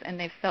themselves, and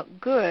they've felt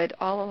good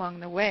all along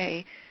the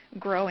way,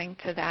 growing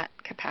to that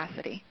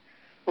capacity.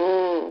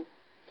 Mm.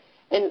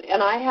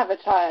 And I have a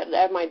child,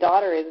 and my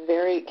daughter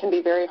can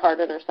be very hard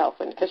on herself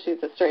because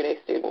she's a straight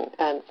A student,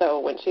 and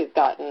so when she's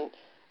gotten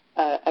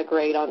a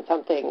grade on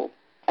something,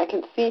 I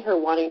can see her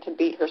wanting to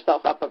beat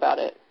herself up about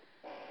it.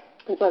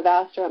 And so I've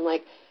asked her, I'm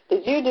like,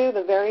 did you do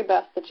the very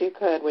best that you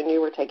could when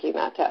you were taking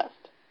that test?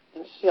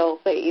 And she'll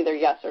say either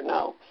yes or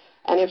no.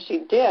 And if she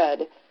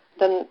did,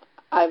 then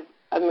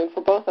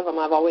for both of them,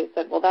 I've always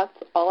said, well, that's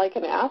all I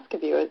can ask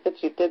of you, is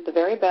that you did the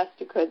very best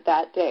you could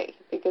that day,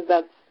 because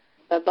that's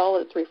all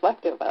it's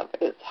reflective of,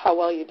 is how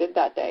well you did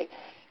that day.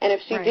 And if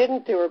she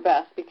didn't do her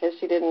best because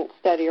she didn't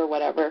study or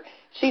whatever,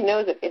 she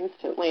knows it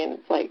instantly, and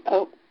it's like,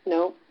 oh,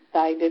 no,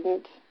 I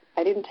didn't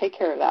take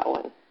care of that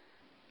one.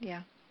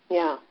 Yeah.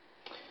 Yeah.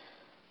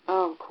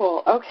 Oh,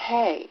 cool.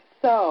 Okay.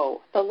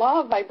 So the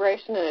law of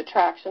vibration and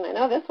attraction, I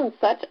know this one's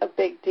such a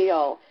big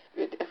deal.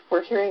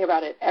 We're hearing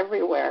about it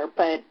everywhere,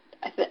 but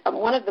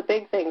one of the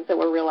big things that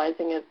we're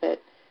realizing is that,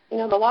 you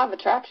know, the law of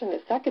attraction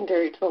is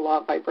secondary to the law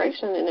of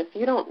vibration, and if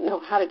you don't know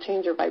how to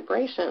change your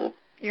vibration,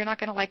 you're not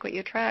going to like what you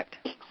attract.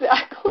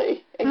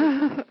 Exactly.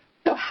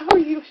 So how are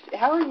you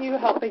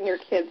helping your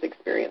kids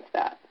experience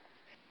that?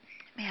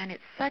 Man,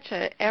 it's such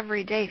a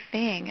everyday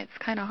thing. It's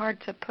kind of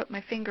hard to put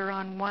my finger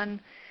on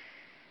one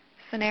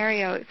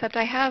scenario, except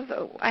I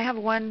have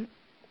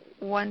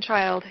one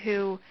child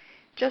who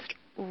just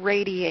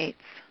radiates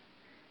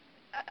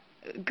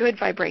good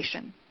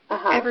vibration.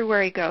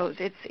 Everywhere he goes.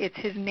 It's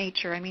his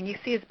nature. I mean, you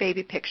see his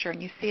baby picture,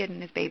 and you see it in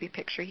his baby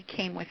picture. He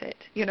came with it,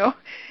 you know.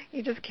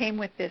 He just came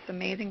with this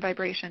amazing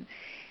vibration.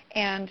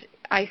 And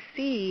I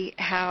see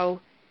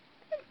how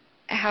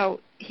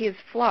he is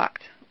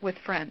flocked with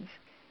friends.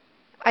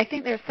 I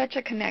think there's such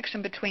a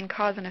connection between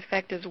cause and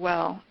effect as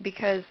well,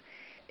 because,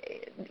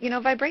 you know,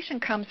 vibration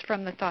comes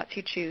from the thoughts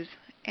you choose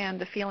and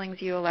the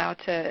feelings you allow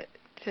to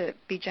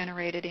be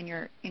generated in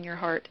your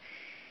heart.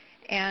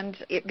 And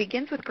it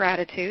begins with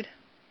gratitude.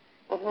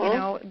 You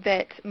know,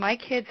 that my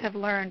kids have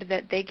learned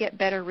that they get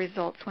better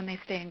results when they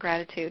stay in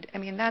gratitude. I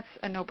mean, that's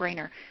a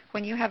no-brainer.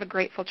 When you have a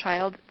grateful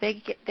child,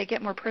 they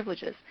get more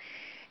privileges,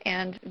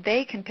 and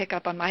they can pick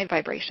up on my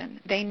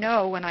vibration. They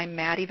know when I'm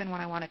mad, even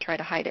when I want to try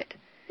to hide it.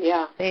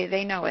 Yeah.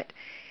 They know it.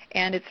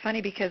 And it's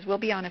funny because we'll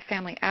be on a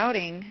family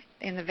outing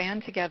in the van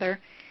together,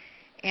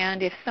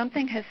 and if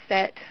something has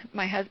set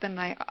my husband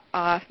and I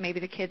off, maybe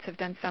the kids have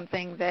done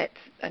something that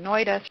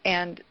annoyed us,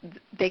 and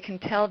they can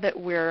tell that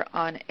we're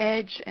on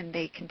edge, and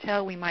they can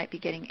tell we might be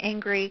getting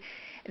angry,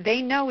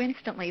 they know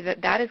instantly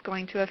that that is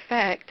going to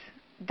affect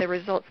the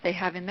results they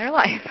have in their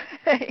life.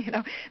 You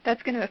know,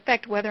 that's going to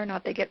affect whether or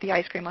not they get the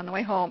ice cream on the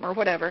way home or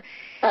whatever.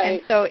 Right.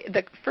 And so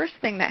the first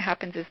thing that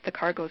happens is the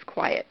car goes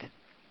quiet.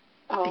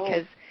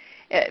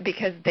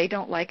 Because they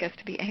don't like us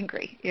to be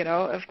angry, you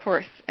know, of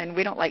course, and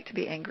we don't like to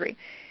be angry.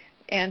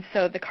 And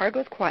so the car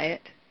goes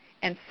quiet,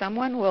 and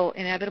someone will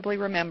inevitably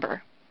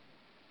remember,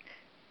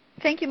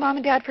 thank you, Mom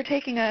and Dad, for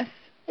taking us.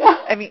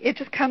 I mean, it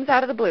just comes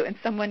out of the blue, and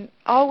someone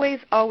always,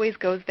 always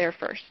goes there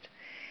first.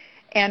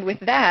 And with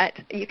that,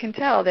 you can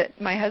tell that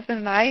my husband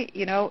and I,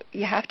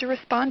 you have to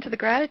respond to the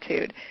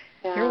gratitude.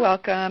 Yeah. You're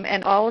welcome.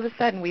 And all of a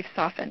sudden, we've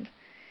softened.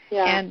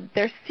 Yeah. And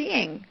they're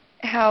seeing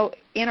how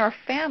in our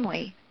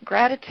family,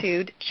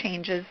 gratitude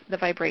changes the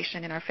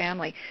vibration in our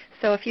family.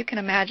 So if you can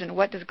imagine,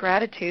 what does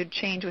gratitude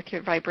change with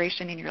your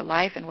vibration in your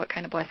life, and what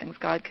kind of blessings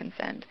God can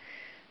send?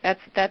 That's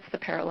the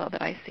parallel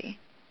that I see.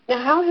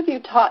 Now, how have you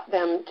taught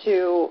them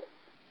to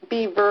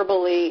be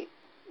verbally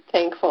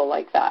thankful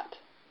like that?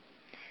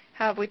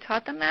 How have we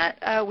taught them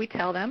that? We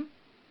tell them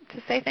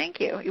to say thank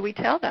you. We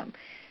tell them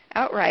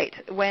outright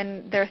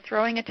when they're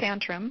throwing a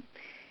tantrum,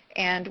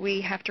 and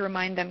we have to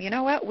remind them, you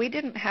know what, we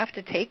didn't have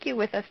to take you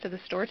with us to the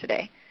store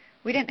today.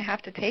 We didn't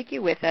have to take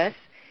you with us,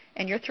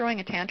 and you're throwing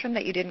a tantrum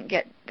that you didn't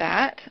get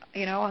that,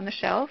 on the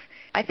shelf.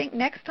 I think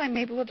next time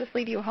maybe we'll just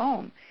leave you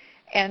home.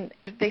 And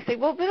they say,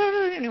 well,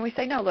 and we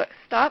say, no, look,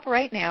 stop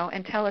right now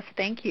and tell us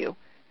thank you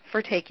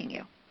for taking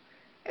you.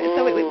 And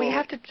so we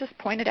have to just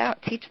point it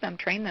out, teach them,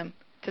 train them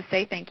to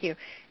say thank you.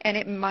 And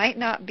it might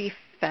not be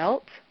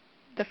felt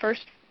the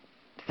first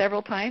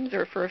several times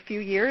or for a few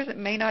years. It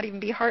may not even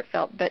be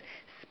heartfelt, but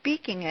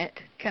speaking it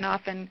can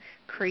often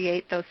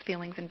create those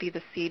feelings and be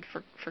the seed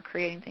for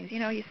creating things.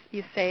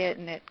 You say it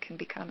and it can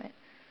become it.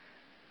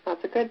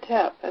 That's a good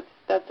tip.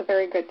 That's a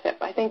very good tip.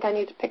 I think I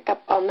need to pick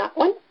up on that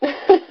one.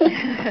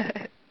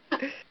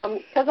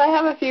 Because I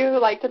have a few who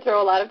like to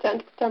throw a lot of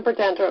temper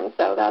tantrums,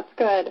 so that's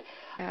good.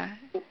 Yeah.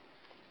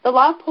 The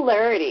law of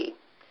polarity.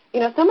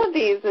 Some of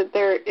these,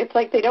 it's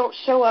like they don't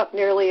show up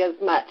nearly as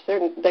much.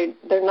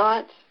 They're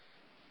not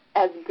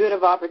as good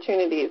of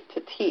opportunities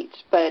to teach,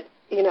 but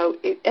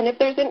and if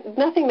there's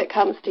nothing that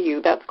comes to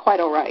you, that's quite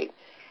all right.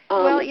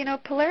 Well,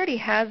 polarity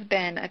has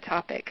been a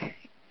topic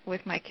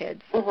with my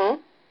kids.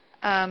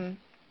 Mm-hmm.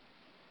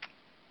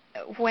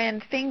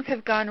 When things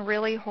have gone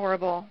really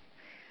horrible,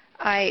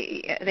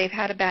 they've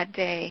had a bad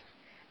day,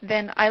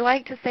 then I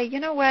like to say, you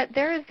know what,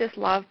 there is this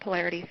law of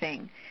polarity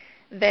thing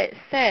that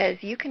says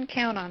you can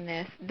count on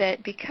this,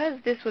 that because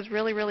this was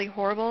really, really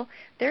horrible,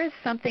 there is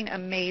something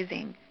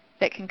amazing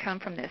that can come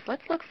from this.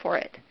 Let's look for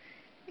it.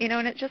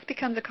 And it just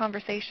becomes a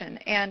conversation.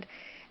 And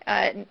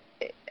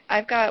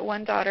I've got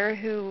one daughter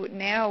who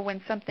now,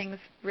 when something's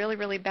really,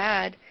 really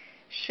bad,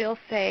 she'll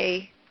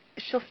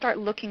start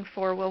looking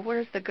for, well,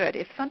 where's the good?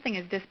 If something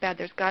is this bad,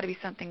 there's got to be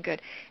something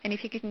good. And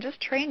if you can just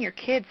train your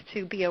kids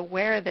to be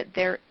aware that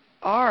there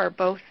are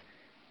both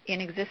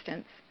in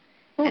existence,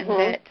 and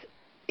that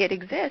it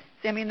exists.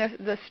 I mean,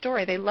 the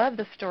story, they love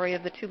the story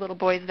of the two little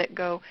boys that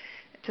go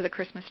to the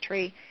Christmas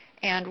tree,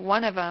 and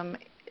one of them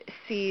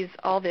sees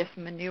all this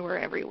manure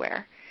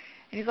everywhere.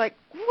 And he's like,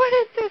 what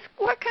is this?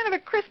 What kind of a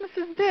Christmas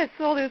is this?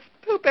 All this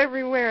poop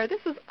everywhere.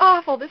 This is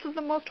awful. This is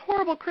the most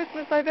horrible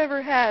Christmas I've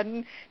ever had.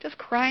 And just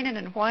crying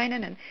and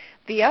whining. And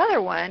the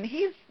other one,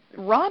 he's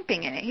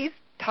romping in it. He's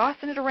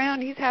tossing it around.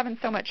 He's having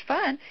so much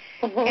fun.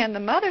 And the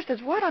mother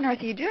says, what on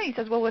earth are you doing? He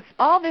says, well, with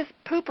all this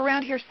poop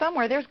around here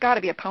somewhere, there's got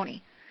to be a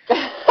pony.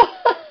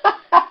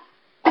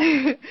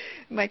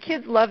 My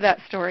kids love that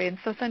story, and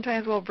so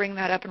sometimes we'll bring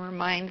that up and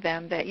remind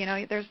them that,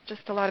 there's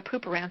just a lot of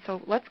poop around, so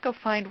let's go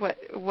find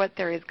what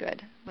there is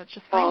good. Let's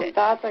just find it.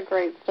 That's a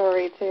great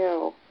story,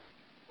 too.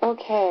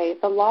 Okay,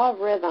 the law of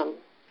rhythm.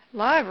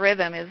 Law of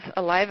rhythm is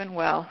alive and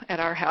well at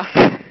our house.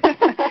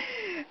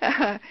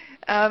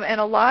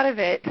 And a lot of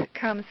it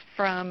comes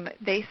from,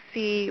 they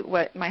see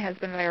what my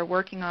husband and I are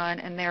working on,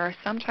 and there are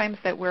some times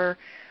that we're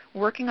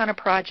working on a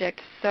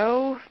project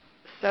so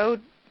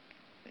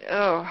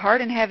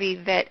hard and heavy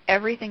that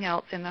everything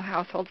else in the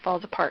household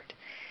falls apart.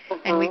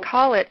 And we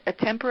call it a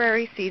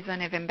temporary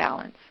season of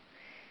imbalance.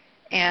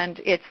 And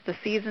it's the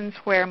seasons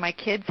where my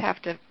kids have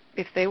to,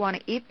 if they want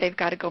to eat, they've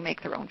got to go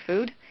make their own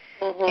food.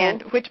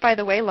 And which, by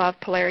the way, law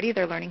of polarity,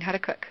 they're learning how to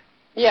cook.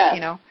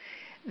 Yeah.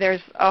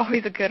 There's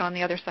always a good on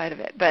the other side of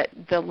it. But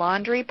the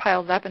laundry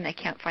piles up and they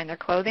can't find their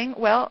clothing.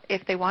 Well,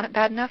 if they want it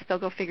bad enough, they'll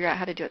go figure out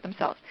how to do it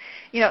themselves.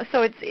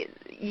 So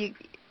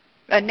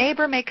a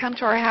neighbor may come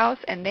to our house,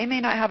 and they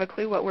may not have a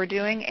clue what we're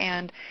doing,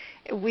 and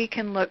we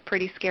can look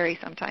pretty scary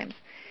sometimes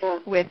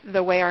with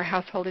the way our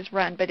household is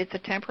run. But it's a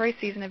temporary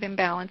season of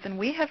imbalance, and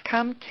we have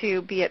come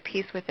to be at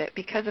peace with it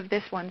because of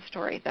this one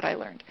story that I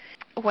learned.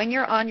 When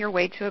you're on your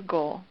way to a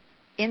goal,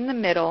 in the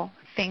middle,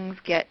 things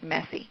get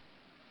messy.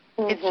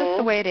 It's just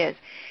the way it is.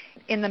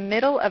 In the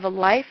middle of a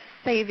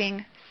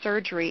life-saving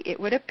surgery, it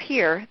would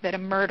appear that a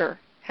murder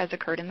has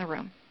occurred in the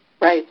room.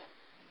 Right.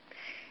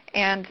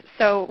 And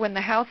so when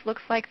the house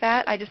looks like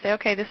that, I just say,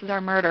 okay, this is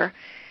our murder.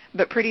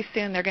 But pretty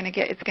soon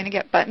it's going to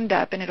get buttoned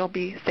up, and it'll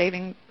be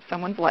saving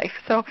someone's life.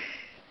 So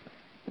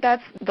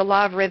that's the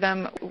law of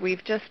rhythm.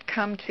 We've just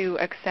come to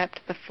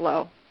accept the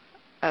flow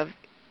of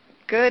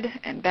good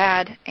and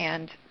bad,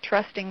 and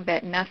trusting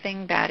that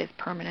nothing bad is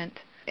permanent.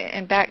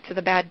 And back to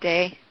the bad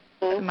day,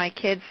 my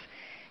kids,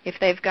 if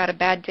they've got a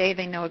bad day,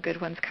 they know a good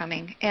one's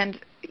coming. And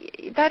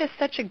that is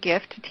such a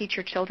gift to teach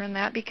your children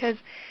that, because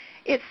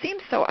it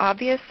seems so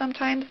obvious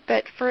sometimes,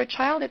 but for a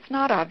child it's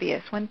not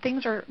obvious. When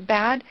things are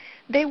bad,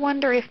 they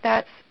wonder if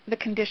that's the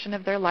condition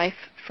of their life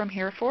from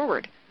here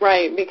forward.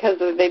 Right, because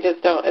they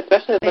just don't,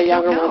 especially the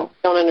younger ones,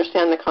 don't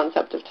understand the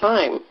concept of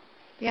time.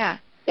 Yeah.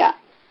 Yeah.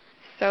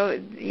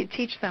 So you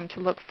teach them to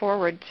look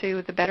forward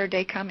to the better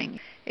day coming.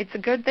 It's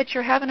good that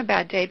you're having a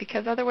bad day,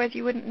 because otherwise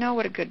you wouldn't know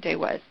what a good day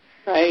was.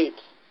 Right.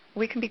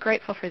 We can be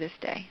grateful for this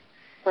day.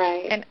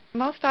 Right. And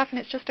most often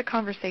it's just a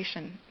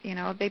conversation. You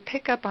know, they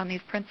pick up on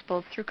these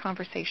principles through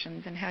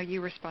conversations and how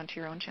you respond to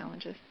your own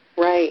challenges.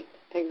 Right,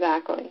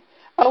 exactly.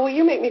 Oh, well,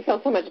 you make me feel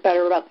so much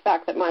better about the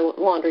fact that my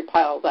laundry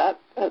piles up.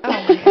 Oh,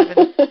 my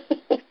heavens.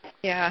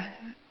 Yeah,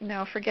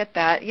 no, forget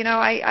that. You know,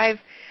 I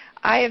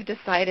have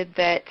decided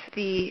that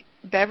the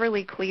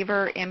Beverly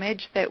Cleaver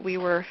image that we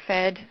were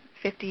fed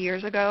 50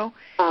 years ago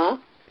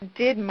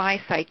did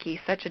my psyche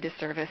such a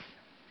disservice.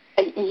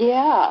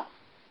 Yeah,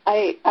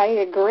 I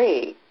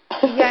agree.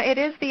 Yeah, it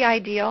is the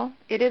ideal.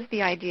 It is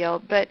the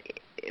ideal, but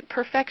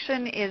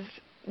perfection is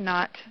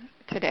not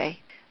today.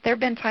 There have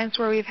been times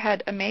where we've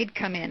had a maid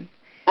come in,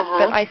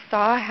 but I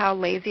saw how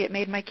lazy it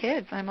made my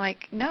kids. I'm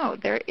like, no,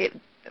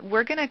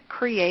 we're going to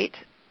create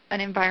an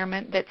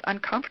environment that's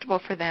uncomfortable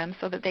for them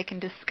so that they can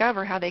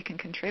discover how they can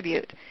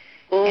contribute.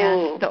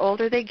 And the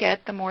older they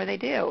get, the more they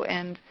do.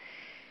 And,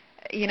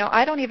 you know,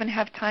 I don't even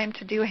have time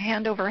to do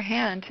hand over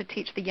hand to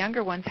teach the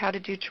younger ones how to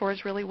do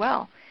chores really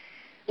well.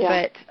 Yeah.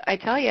 But I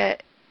tell you,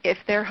 if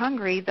they're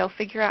hungry, they'll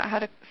figure out how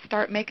to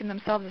start making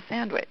themselves a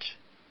sandwich.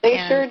 They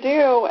sure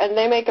do, and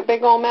they make a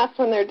big old mess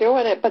when they're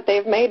doing it, but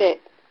they've made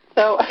it.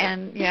 So.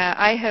 And, yeah,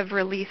 I have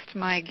released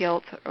my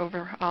guilt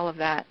over all of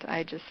that.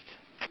 I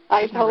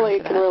totally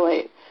can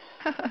relate.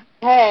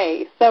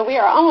 Hey, so we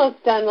are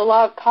almost done. The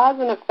law of cause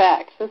and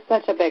effect is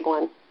such a big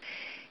one.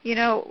 You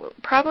know,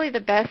 probably the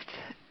best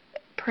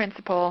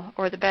principle,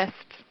 or the best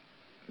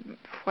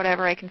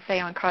whatever I can say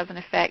on cause and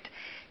effect,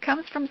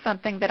 comes from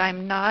something that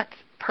I'm not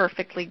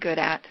perfectly good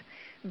at,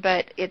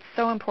 but it's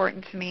so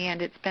important to me,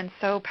 and it's been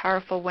so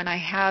powerful when I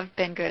have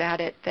been good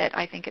at it that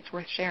I think it's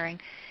worth sharing.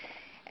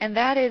 And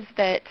that is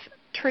that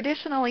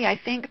traditionally I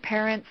think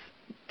parents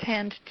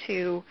tend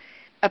to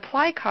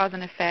apply cause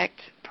and effect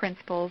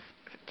principles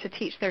to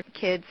teach their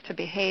kids to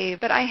behave.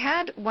 But I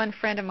had one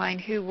friend of mine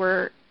who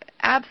were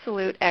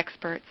absolute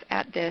experts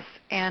at this,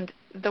 and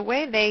the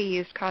way they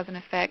used cause and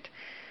effect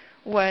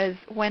was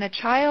when a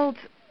child,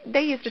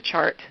 they used a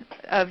chart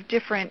of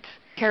different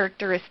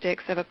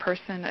characteristics of a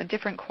person,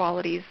 different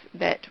qualities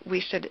that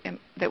we should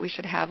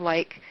have,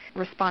 like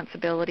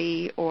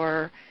responsibility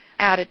or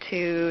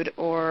attitude,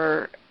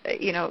 or,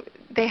 you know,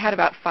 they had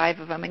about 5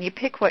 of them, and you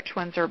pick which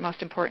ones are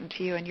most important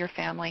to you and your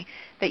family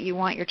that you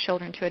want your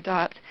children to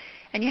adopt.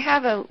 And you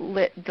have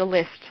the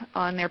list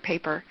on their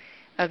paper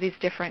of these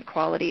different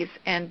qualities,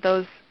 and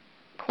those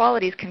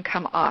qualities can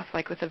come off,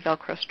 like with a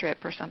Velcro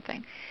strip or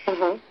something.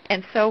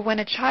 And so when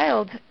a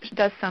child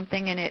does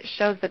something and it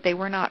shows that they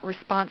were not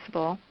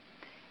responsible,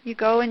 you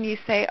go and you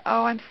say,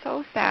 oh, I'm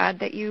so sad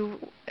that you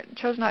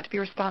chose not to be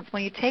responsible.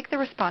 You take the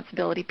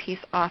responsibility piece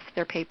off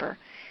their paper.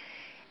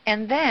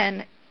 And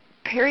then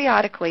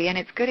periodically, and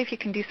it's good if you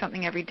can do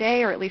something every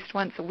day or at least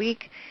once a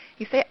week,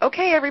 you say,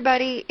 okay,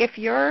 everybody, if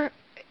your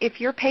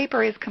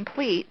paper is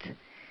complete,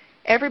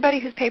 everybody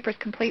whose paper is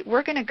complete,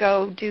 we're going to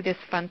go do this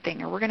fun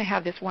thing, or we're going to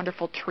have this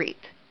wonderful treat.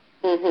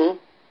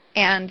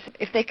 And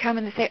if they come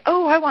and they say,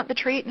 oh, I want the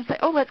treat, and say,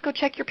 oh, let's go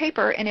check your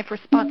paper, and if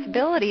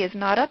responsibility is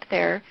not up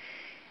there,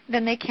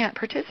 then they can't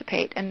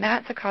participate, and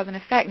that's a cause and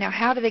effect. Now,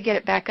 how do they get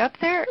it back up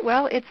there?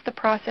 Well, it's the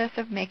process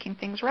of making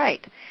things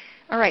right.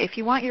 All right, if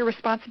you want your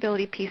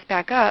responsibility piece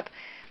back up,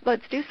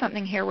 let's do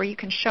something here where you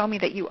can show me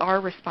that you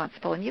are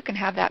responsible, and you can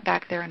have that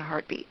back there in a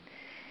heartbeat.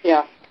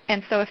 Yeah.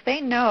 And so if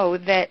they know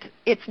that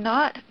it's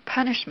not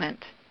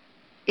punishment,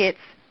 it's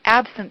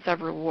absence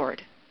of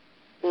reward.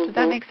 Does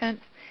that make sense?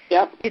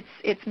 Yep.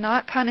 It's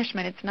not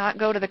punishment. It's not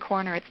go to the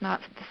corner. It's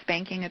not the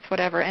spanking. It's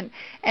whatever.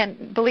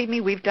 And believe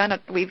me, we've done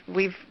it.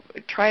 We've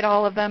tried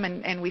all of them,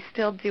 and we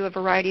still do a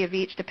variety of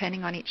each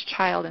depending on each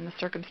child and the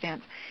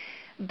circumstance.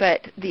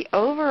 But the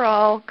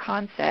overall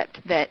concept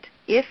that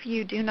if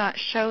you do not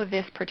show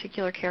this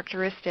particular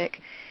characteristic,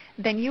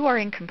 then you are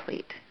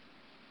incomplete.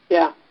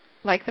 Yeah.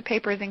 Like the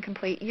paper is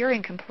incomplete, you're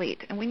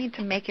incomplete, and we need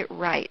to make it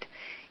right.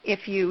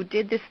 If you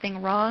did this thing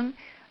wrong,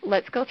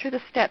 let's go through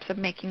the steps of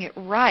making it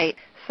right.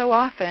 So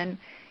often,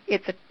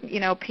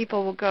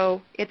 people will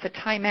go, it's a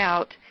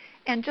timeout,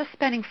 and just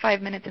spending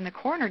 5 minutes in the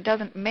corner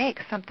doesn't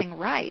make something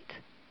right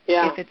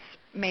if it's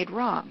made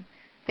wrong.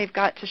 They've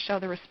got to show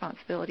the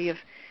responsibility of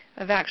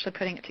actually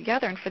putting it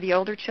together. And for the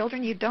older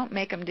children, you don't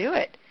make them do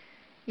it.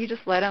 You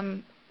just let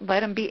them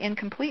be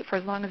incomplete for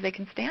as long as they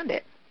can stand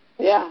it.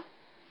 Yeah.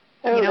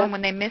 Oh, and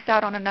when they miss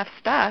out on enough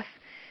stuff,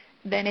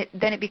 then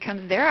it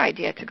becomes their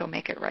idea to go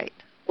make it right.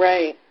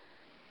 Right.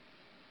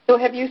 So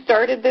have you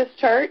started this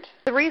chart?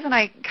 The reason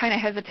I kind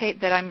of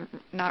hesitate that I'm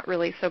not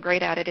really so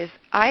great at it is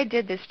I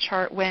did this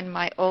chart when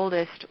my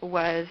oldest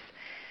was,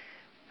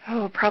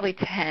 probably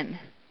 10.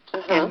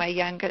 and my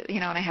young,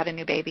 and I had a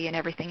new baby and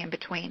everything in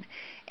between.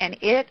 And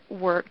it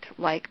worked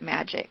like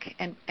magic.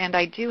 And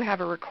I do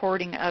have a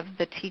recording of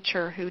the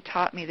teacher who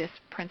taught me this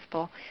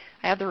principle.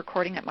 I have the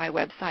recording at my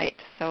website,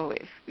 so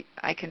if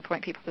I can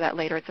point people to that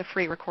later. It's a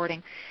free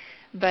recording.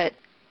 But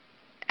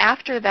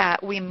after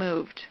that, we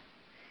moved.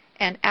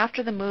 And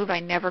after the move, I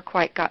never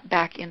quite got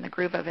back in the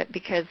groove of it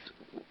because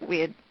we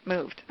had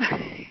moved.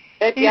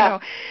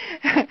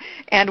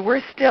 And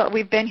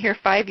we've been here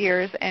 5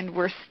 years, and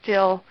we're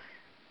still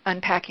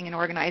unpacking and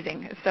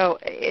organizing. So,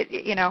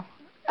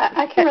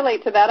 I can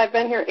relate to that. I've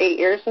been here 8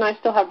 years, and I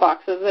still have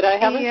boxes that I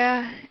haven't.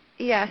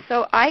 Yeah.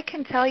 So I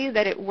can tell you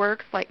that it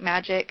works like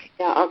magic.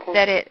 Yeah, okay.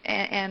 That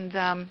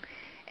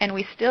and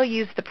we still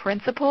use the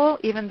principle,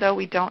 even though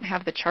we don't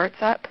have the charts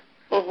up.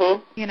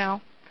 Mm-hmm.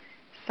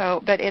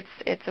 So, but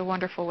it's a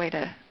wonderful way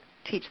to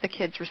teach the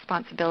kids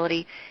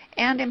responsibility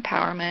and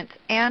empowerment,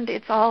 and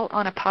it's all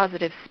on a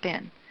positive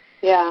spin.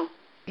 Yeah.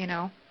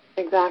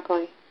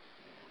 Exactly.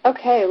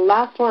 Okay,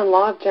 last one,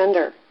 law of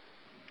gender.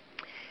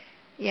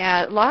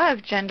 Yeah, law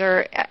of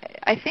gender,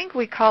 I think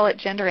we call it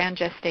gender and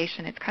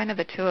gestation. It's kind of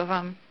the two of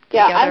them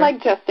together. Yeah, I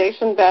like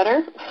gestation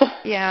better.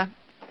 Yeah.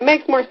 It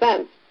makes more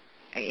sense.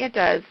 It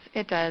does.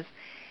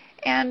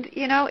 And,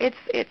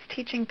 it's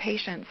teaching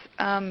patience.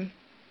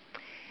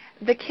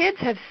 The kids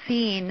have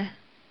seen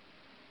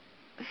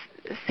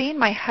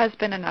my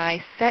husband and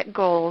I set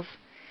goals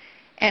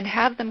and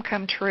have them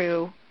come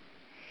true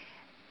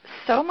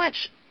so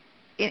much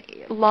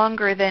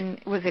longer than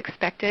was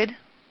expected,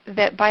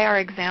 that by our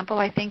example,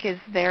 I think, is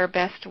their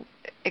best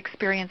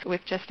experience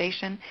with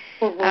gestation.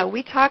 Mm-hmm.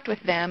 We talked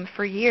with them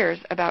for years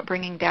about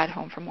bringing Dad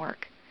home from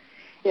work.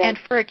 Yes. And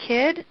for a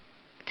kid,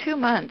 2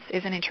 months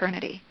is an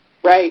eternity.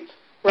 Right.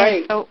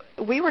 And so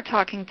we were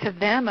talking to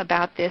them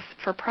about this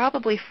for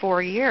probably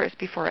 4 years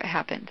before it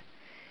happened.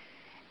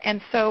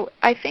 And so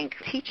I think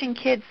teaching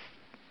kids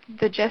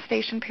the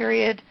gestation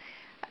period,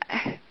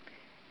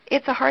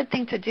 it's a hard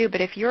thing to do,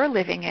 but if you're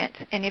living it,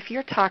 and if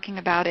you're talking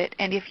about it,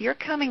 and if you're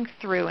coming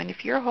through, and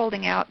if you're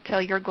holding out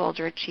till your goals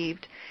are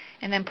achieved,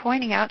 and then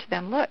pointing out to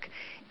them, look,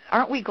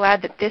 aren't we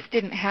glad that this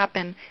didn't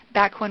happen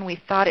back when we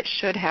thought it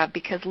should have,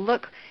 because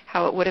look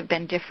how it would have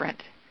been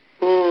different.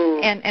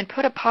 And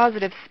put a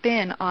positive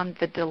spin on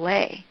the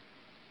delay,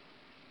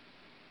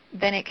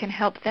 then it can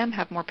help them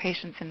have more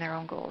patience in their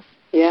own goals.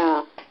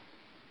 Yeah.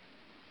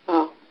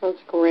 Oh, that's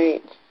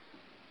great.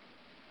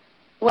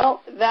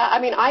 Well,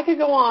 I could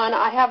go on.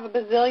 I have a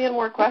bazillion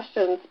more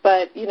questions,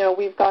 but,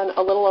 we've gone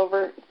a little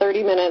over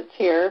 30 minutes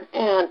here.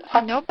 And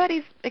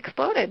nobody's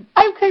exploded.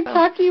 I could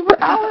talk to you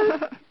for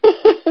hours.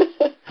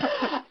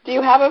 Do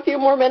you have a few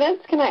more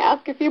minutes? Can I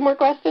ask a few more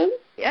questions?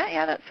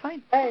 Yeah, that's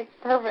fine. Okay,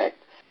 perfect.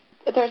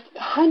 There's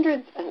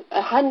hundreds and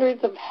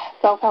hundreds of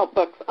self-help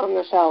books on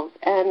the shelves,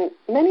 and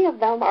many of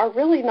them are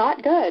really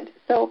not good.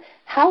 So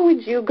how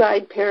would you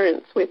guide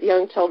parents with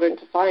young children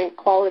to find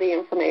quality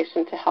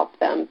information to help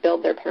them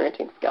build their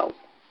parenting skills?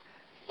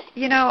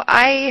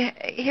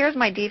 Here's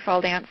my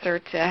default answer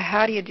to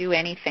how do you do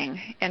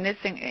anything, and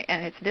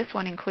it's this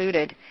one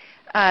included.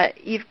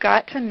 You've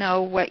got to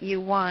know what you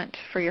want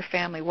for your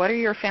family. What are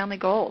your family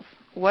goals?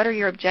 What are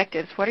your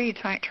objectives? What are you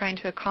trying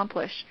to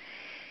accomplish?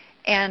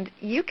 And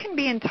you can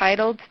be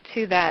entitled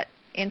to that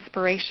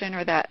inspiration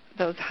or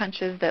those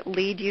hunches that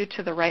lead you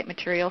to the right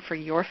material for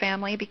your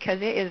family,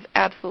 because it is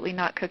absolutely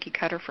not cookie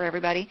cutter for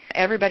everybody.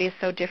 Everybody is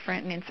so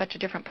different and in such a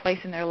different place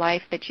in their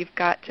life that you've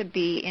got to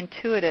be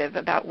intuitive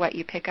about what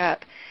you pick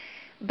up.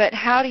 But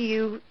how do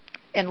you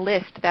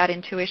enlist that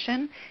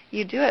intuition?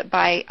 You do it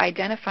by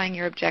identifying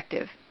your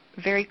objective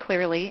very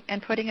clearly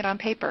and putting it on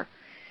paper.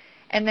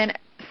 And then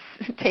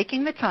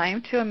taking the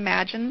time to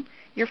imagine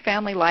your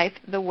family life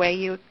the way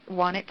you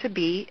want it to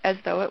be, as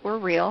though it were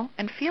real,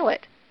 and feel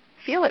it.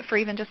 Feel it for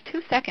even just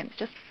 2 seconds.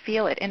 Just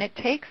feel it. And it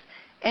takes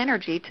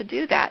energy to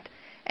do that.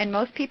 And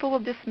most people will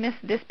dismiss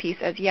this piece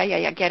as,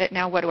 yeah, get it,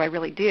 now what do I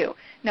really do?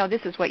 No,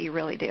 this is what you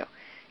really do.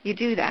 You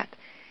do that.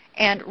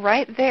 And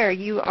right there,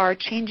 you are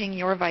changing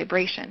your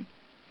vibration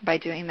by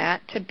doing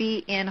that to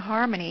be in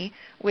harmony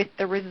with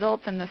the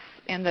results and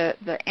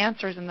the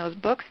answers in those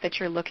books that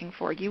you're looking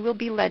for. You will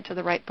be led to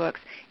the right books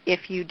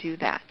if you do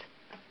that.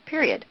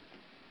 Period.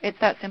 It's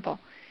that simple.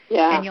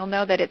 Yeah. And you'll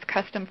know that it's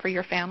custom for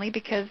your family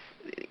because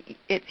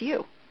it's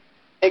you.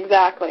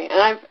 Exactly.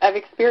 And I've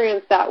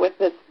experienced that with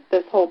this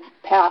whole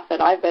path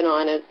that I've been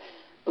on, is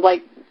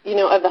like,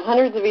 of the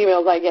hundreds of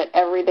emails I get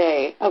every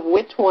day, of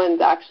which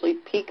ones actually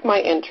pique my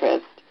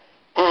interest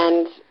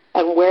and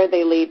where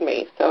they lead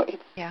me. So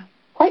it's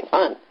quite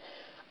fun.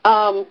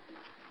 I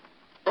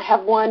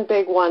have one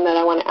big one that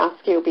I want to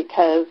ask you,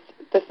 because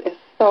this is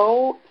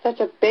such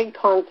a big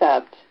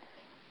concept.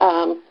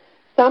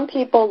 Some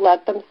people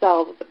let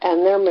themselves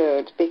and their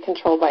mood be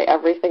controlled by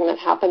everything that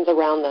happens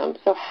around them.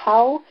 So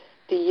how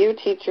do you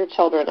teach your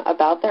children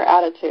about their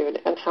attitude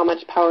and how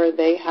much power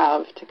they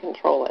have to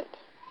control it?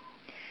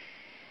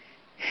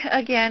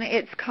 Again,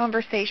 it's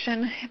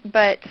conversation,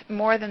 but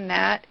more than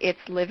that, it's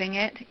living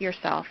it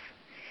yourself.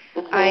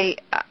 Mm-hmm.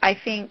 I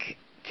think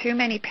too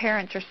many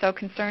parents are so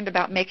concerned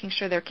about making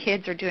sure their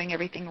kids are doing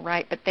everything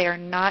right, but they are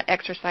not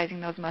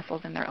exercising those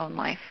muscles in their own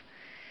life.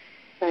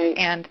 Right.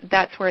 And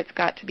that's where it's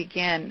got to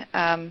begin.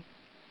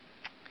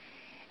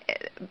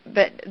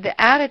 But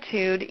the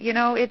attitude,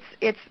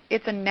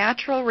 it's a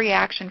natural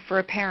reaction for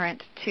a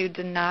parent to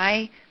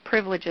deny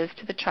privileges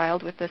to the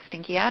child with a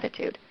stinky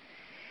attitude.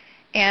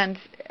 And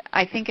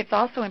I think it's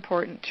also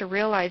important to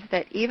realize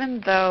that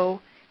even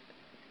though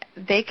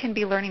they can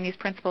be learning these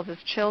principles as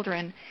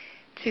children,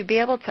 to be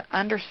able to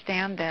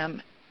understand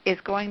them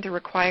is going to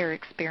require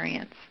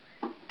experience.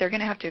 They're going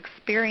to have to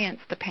experience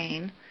the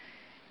pain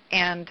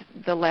and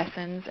the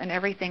lessons and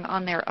everything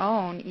on their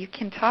own. You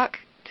can talk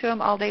to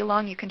them all day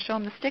long. You can show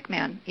them the stick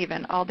man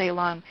even all day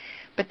long,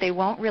 but they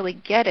won't really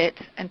get it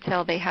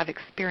until they have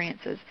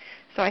experiences.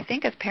 So I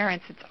think as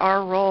parents, it's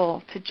our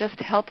role to just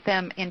help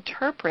them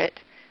interpret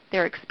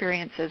their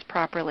experiences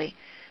properly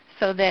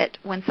so that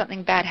when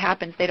something bad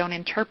happens, they don't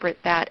interpret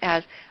that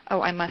as,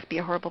 oh, I must be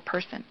a horrible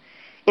person.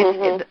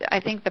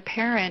 I think the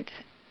parent,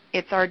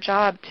 it's our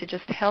job to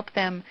just help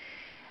them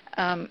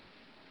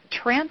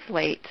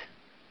translate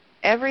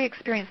every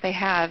experience they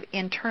have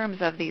in terms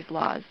of these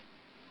laws.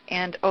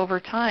 And over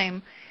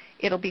time,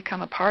 it'll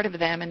become a part of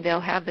them, and they'll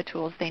have the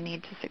tools they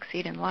need to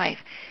succeed in life.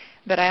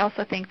 But I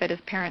also think that as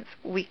parents,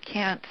 we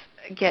can't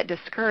get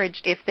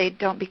discouraged if they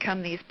don't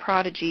become these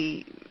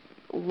prodigy,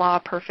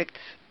 law-perfect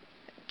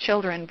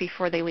children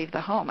before they leave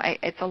the home.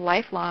 It's a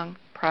lifelong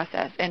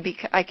process, and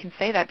I can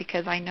say that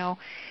because I know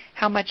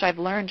how much I've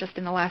learned just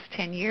in the last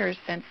 10 years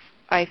since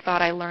I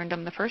thought I learned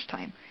them the first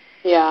time.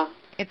 Yeah.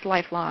 It's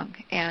lifelong,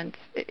 and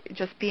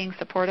just being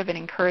supportive and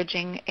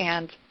encouraging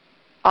and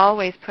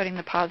always putting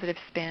the positive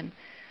spin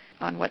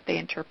on what they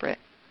interpret.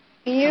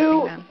 Do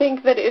you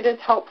think that it is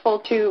helpful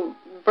to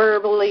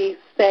verbally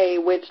say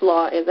which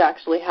law is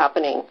actually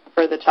happening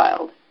for the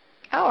child?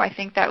 Oh, I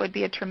think that would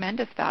be a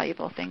tremendous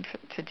valuable thing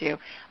to do.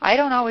 I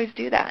don't always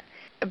do that,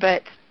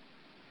 but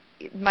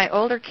my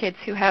older kids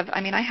who have,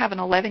 I have an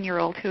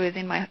 11-year-old who is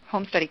in my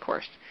home study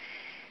course.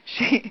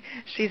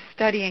 She's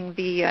studying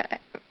the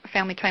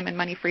Family Time and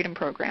Money Freedom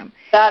Program.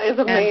 That is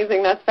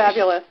amazing. That's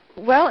fabulous.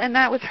 Well, and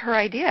that was her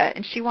idea,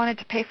 and she wanted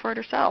to pay for it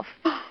herself.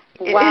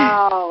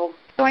 Wow.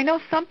 So I know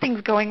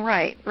something's going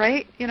right?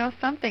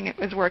 Something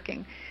is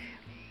working.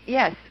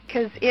 Yes,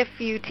 because if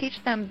you teach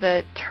them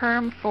the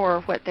term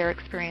for what they're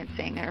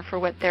experiencing or for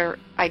what they're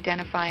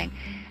identifying,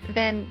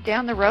 then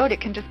down the road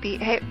it can just be,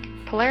 hey,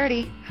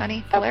 polarity,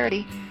 honey,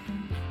 polarity.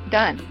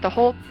 Done. The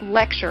whole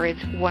lecture is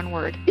one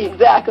word.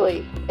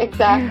 Exactly.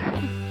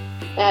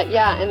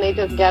 Yeah, and they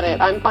just get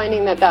it. I'm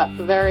finding that that's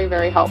very,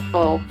 very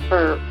helpful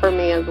for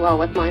me as well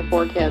with my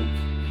 4 kids.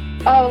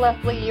 Oh,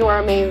 Leslie, you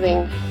are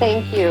amazing.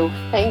 Thank you.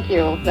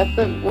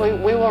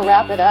 We will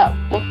wrap it up.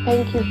 Well,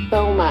 thank you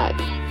so much.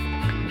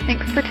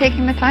 Thanks for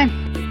taking the time.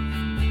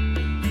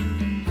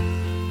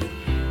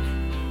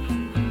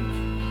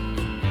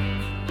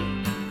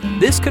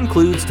 This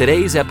concludes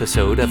today's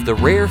episode of the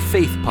Rare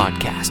Faith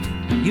Podcast.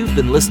 You've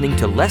been listening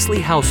to Leslie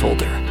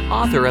Householder,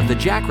 author of The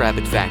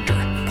Jackrabbit Factor,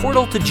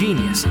 Portal to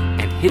Genius,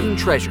 and Hidden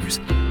Treasures,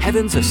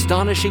 Heaven's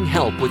Astonishing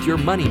Help with Your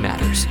Money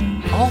Matters.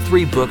 All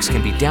 3 books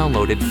can be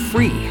downloaded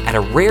free at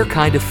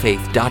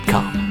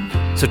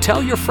ararekindoffaith.com. So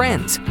tell your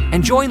friends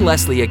and join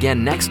Leslie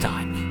again next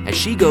time as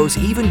she goes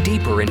even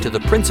deeper into the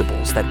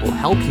principles that will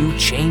help you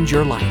change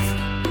your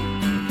life.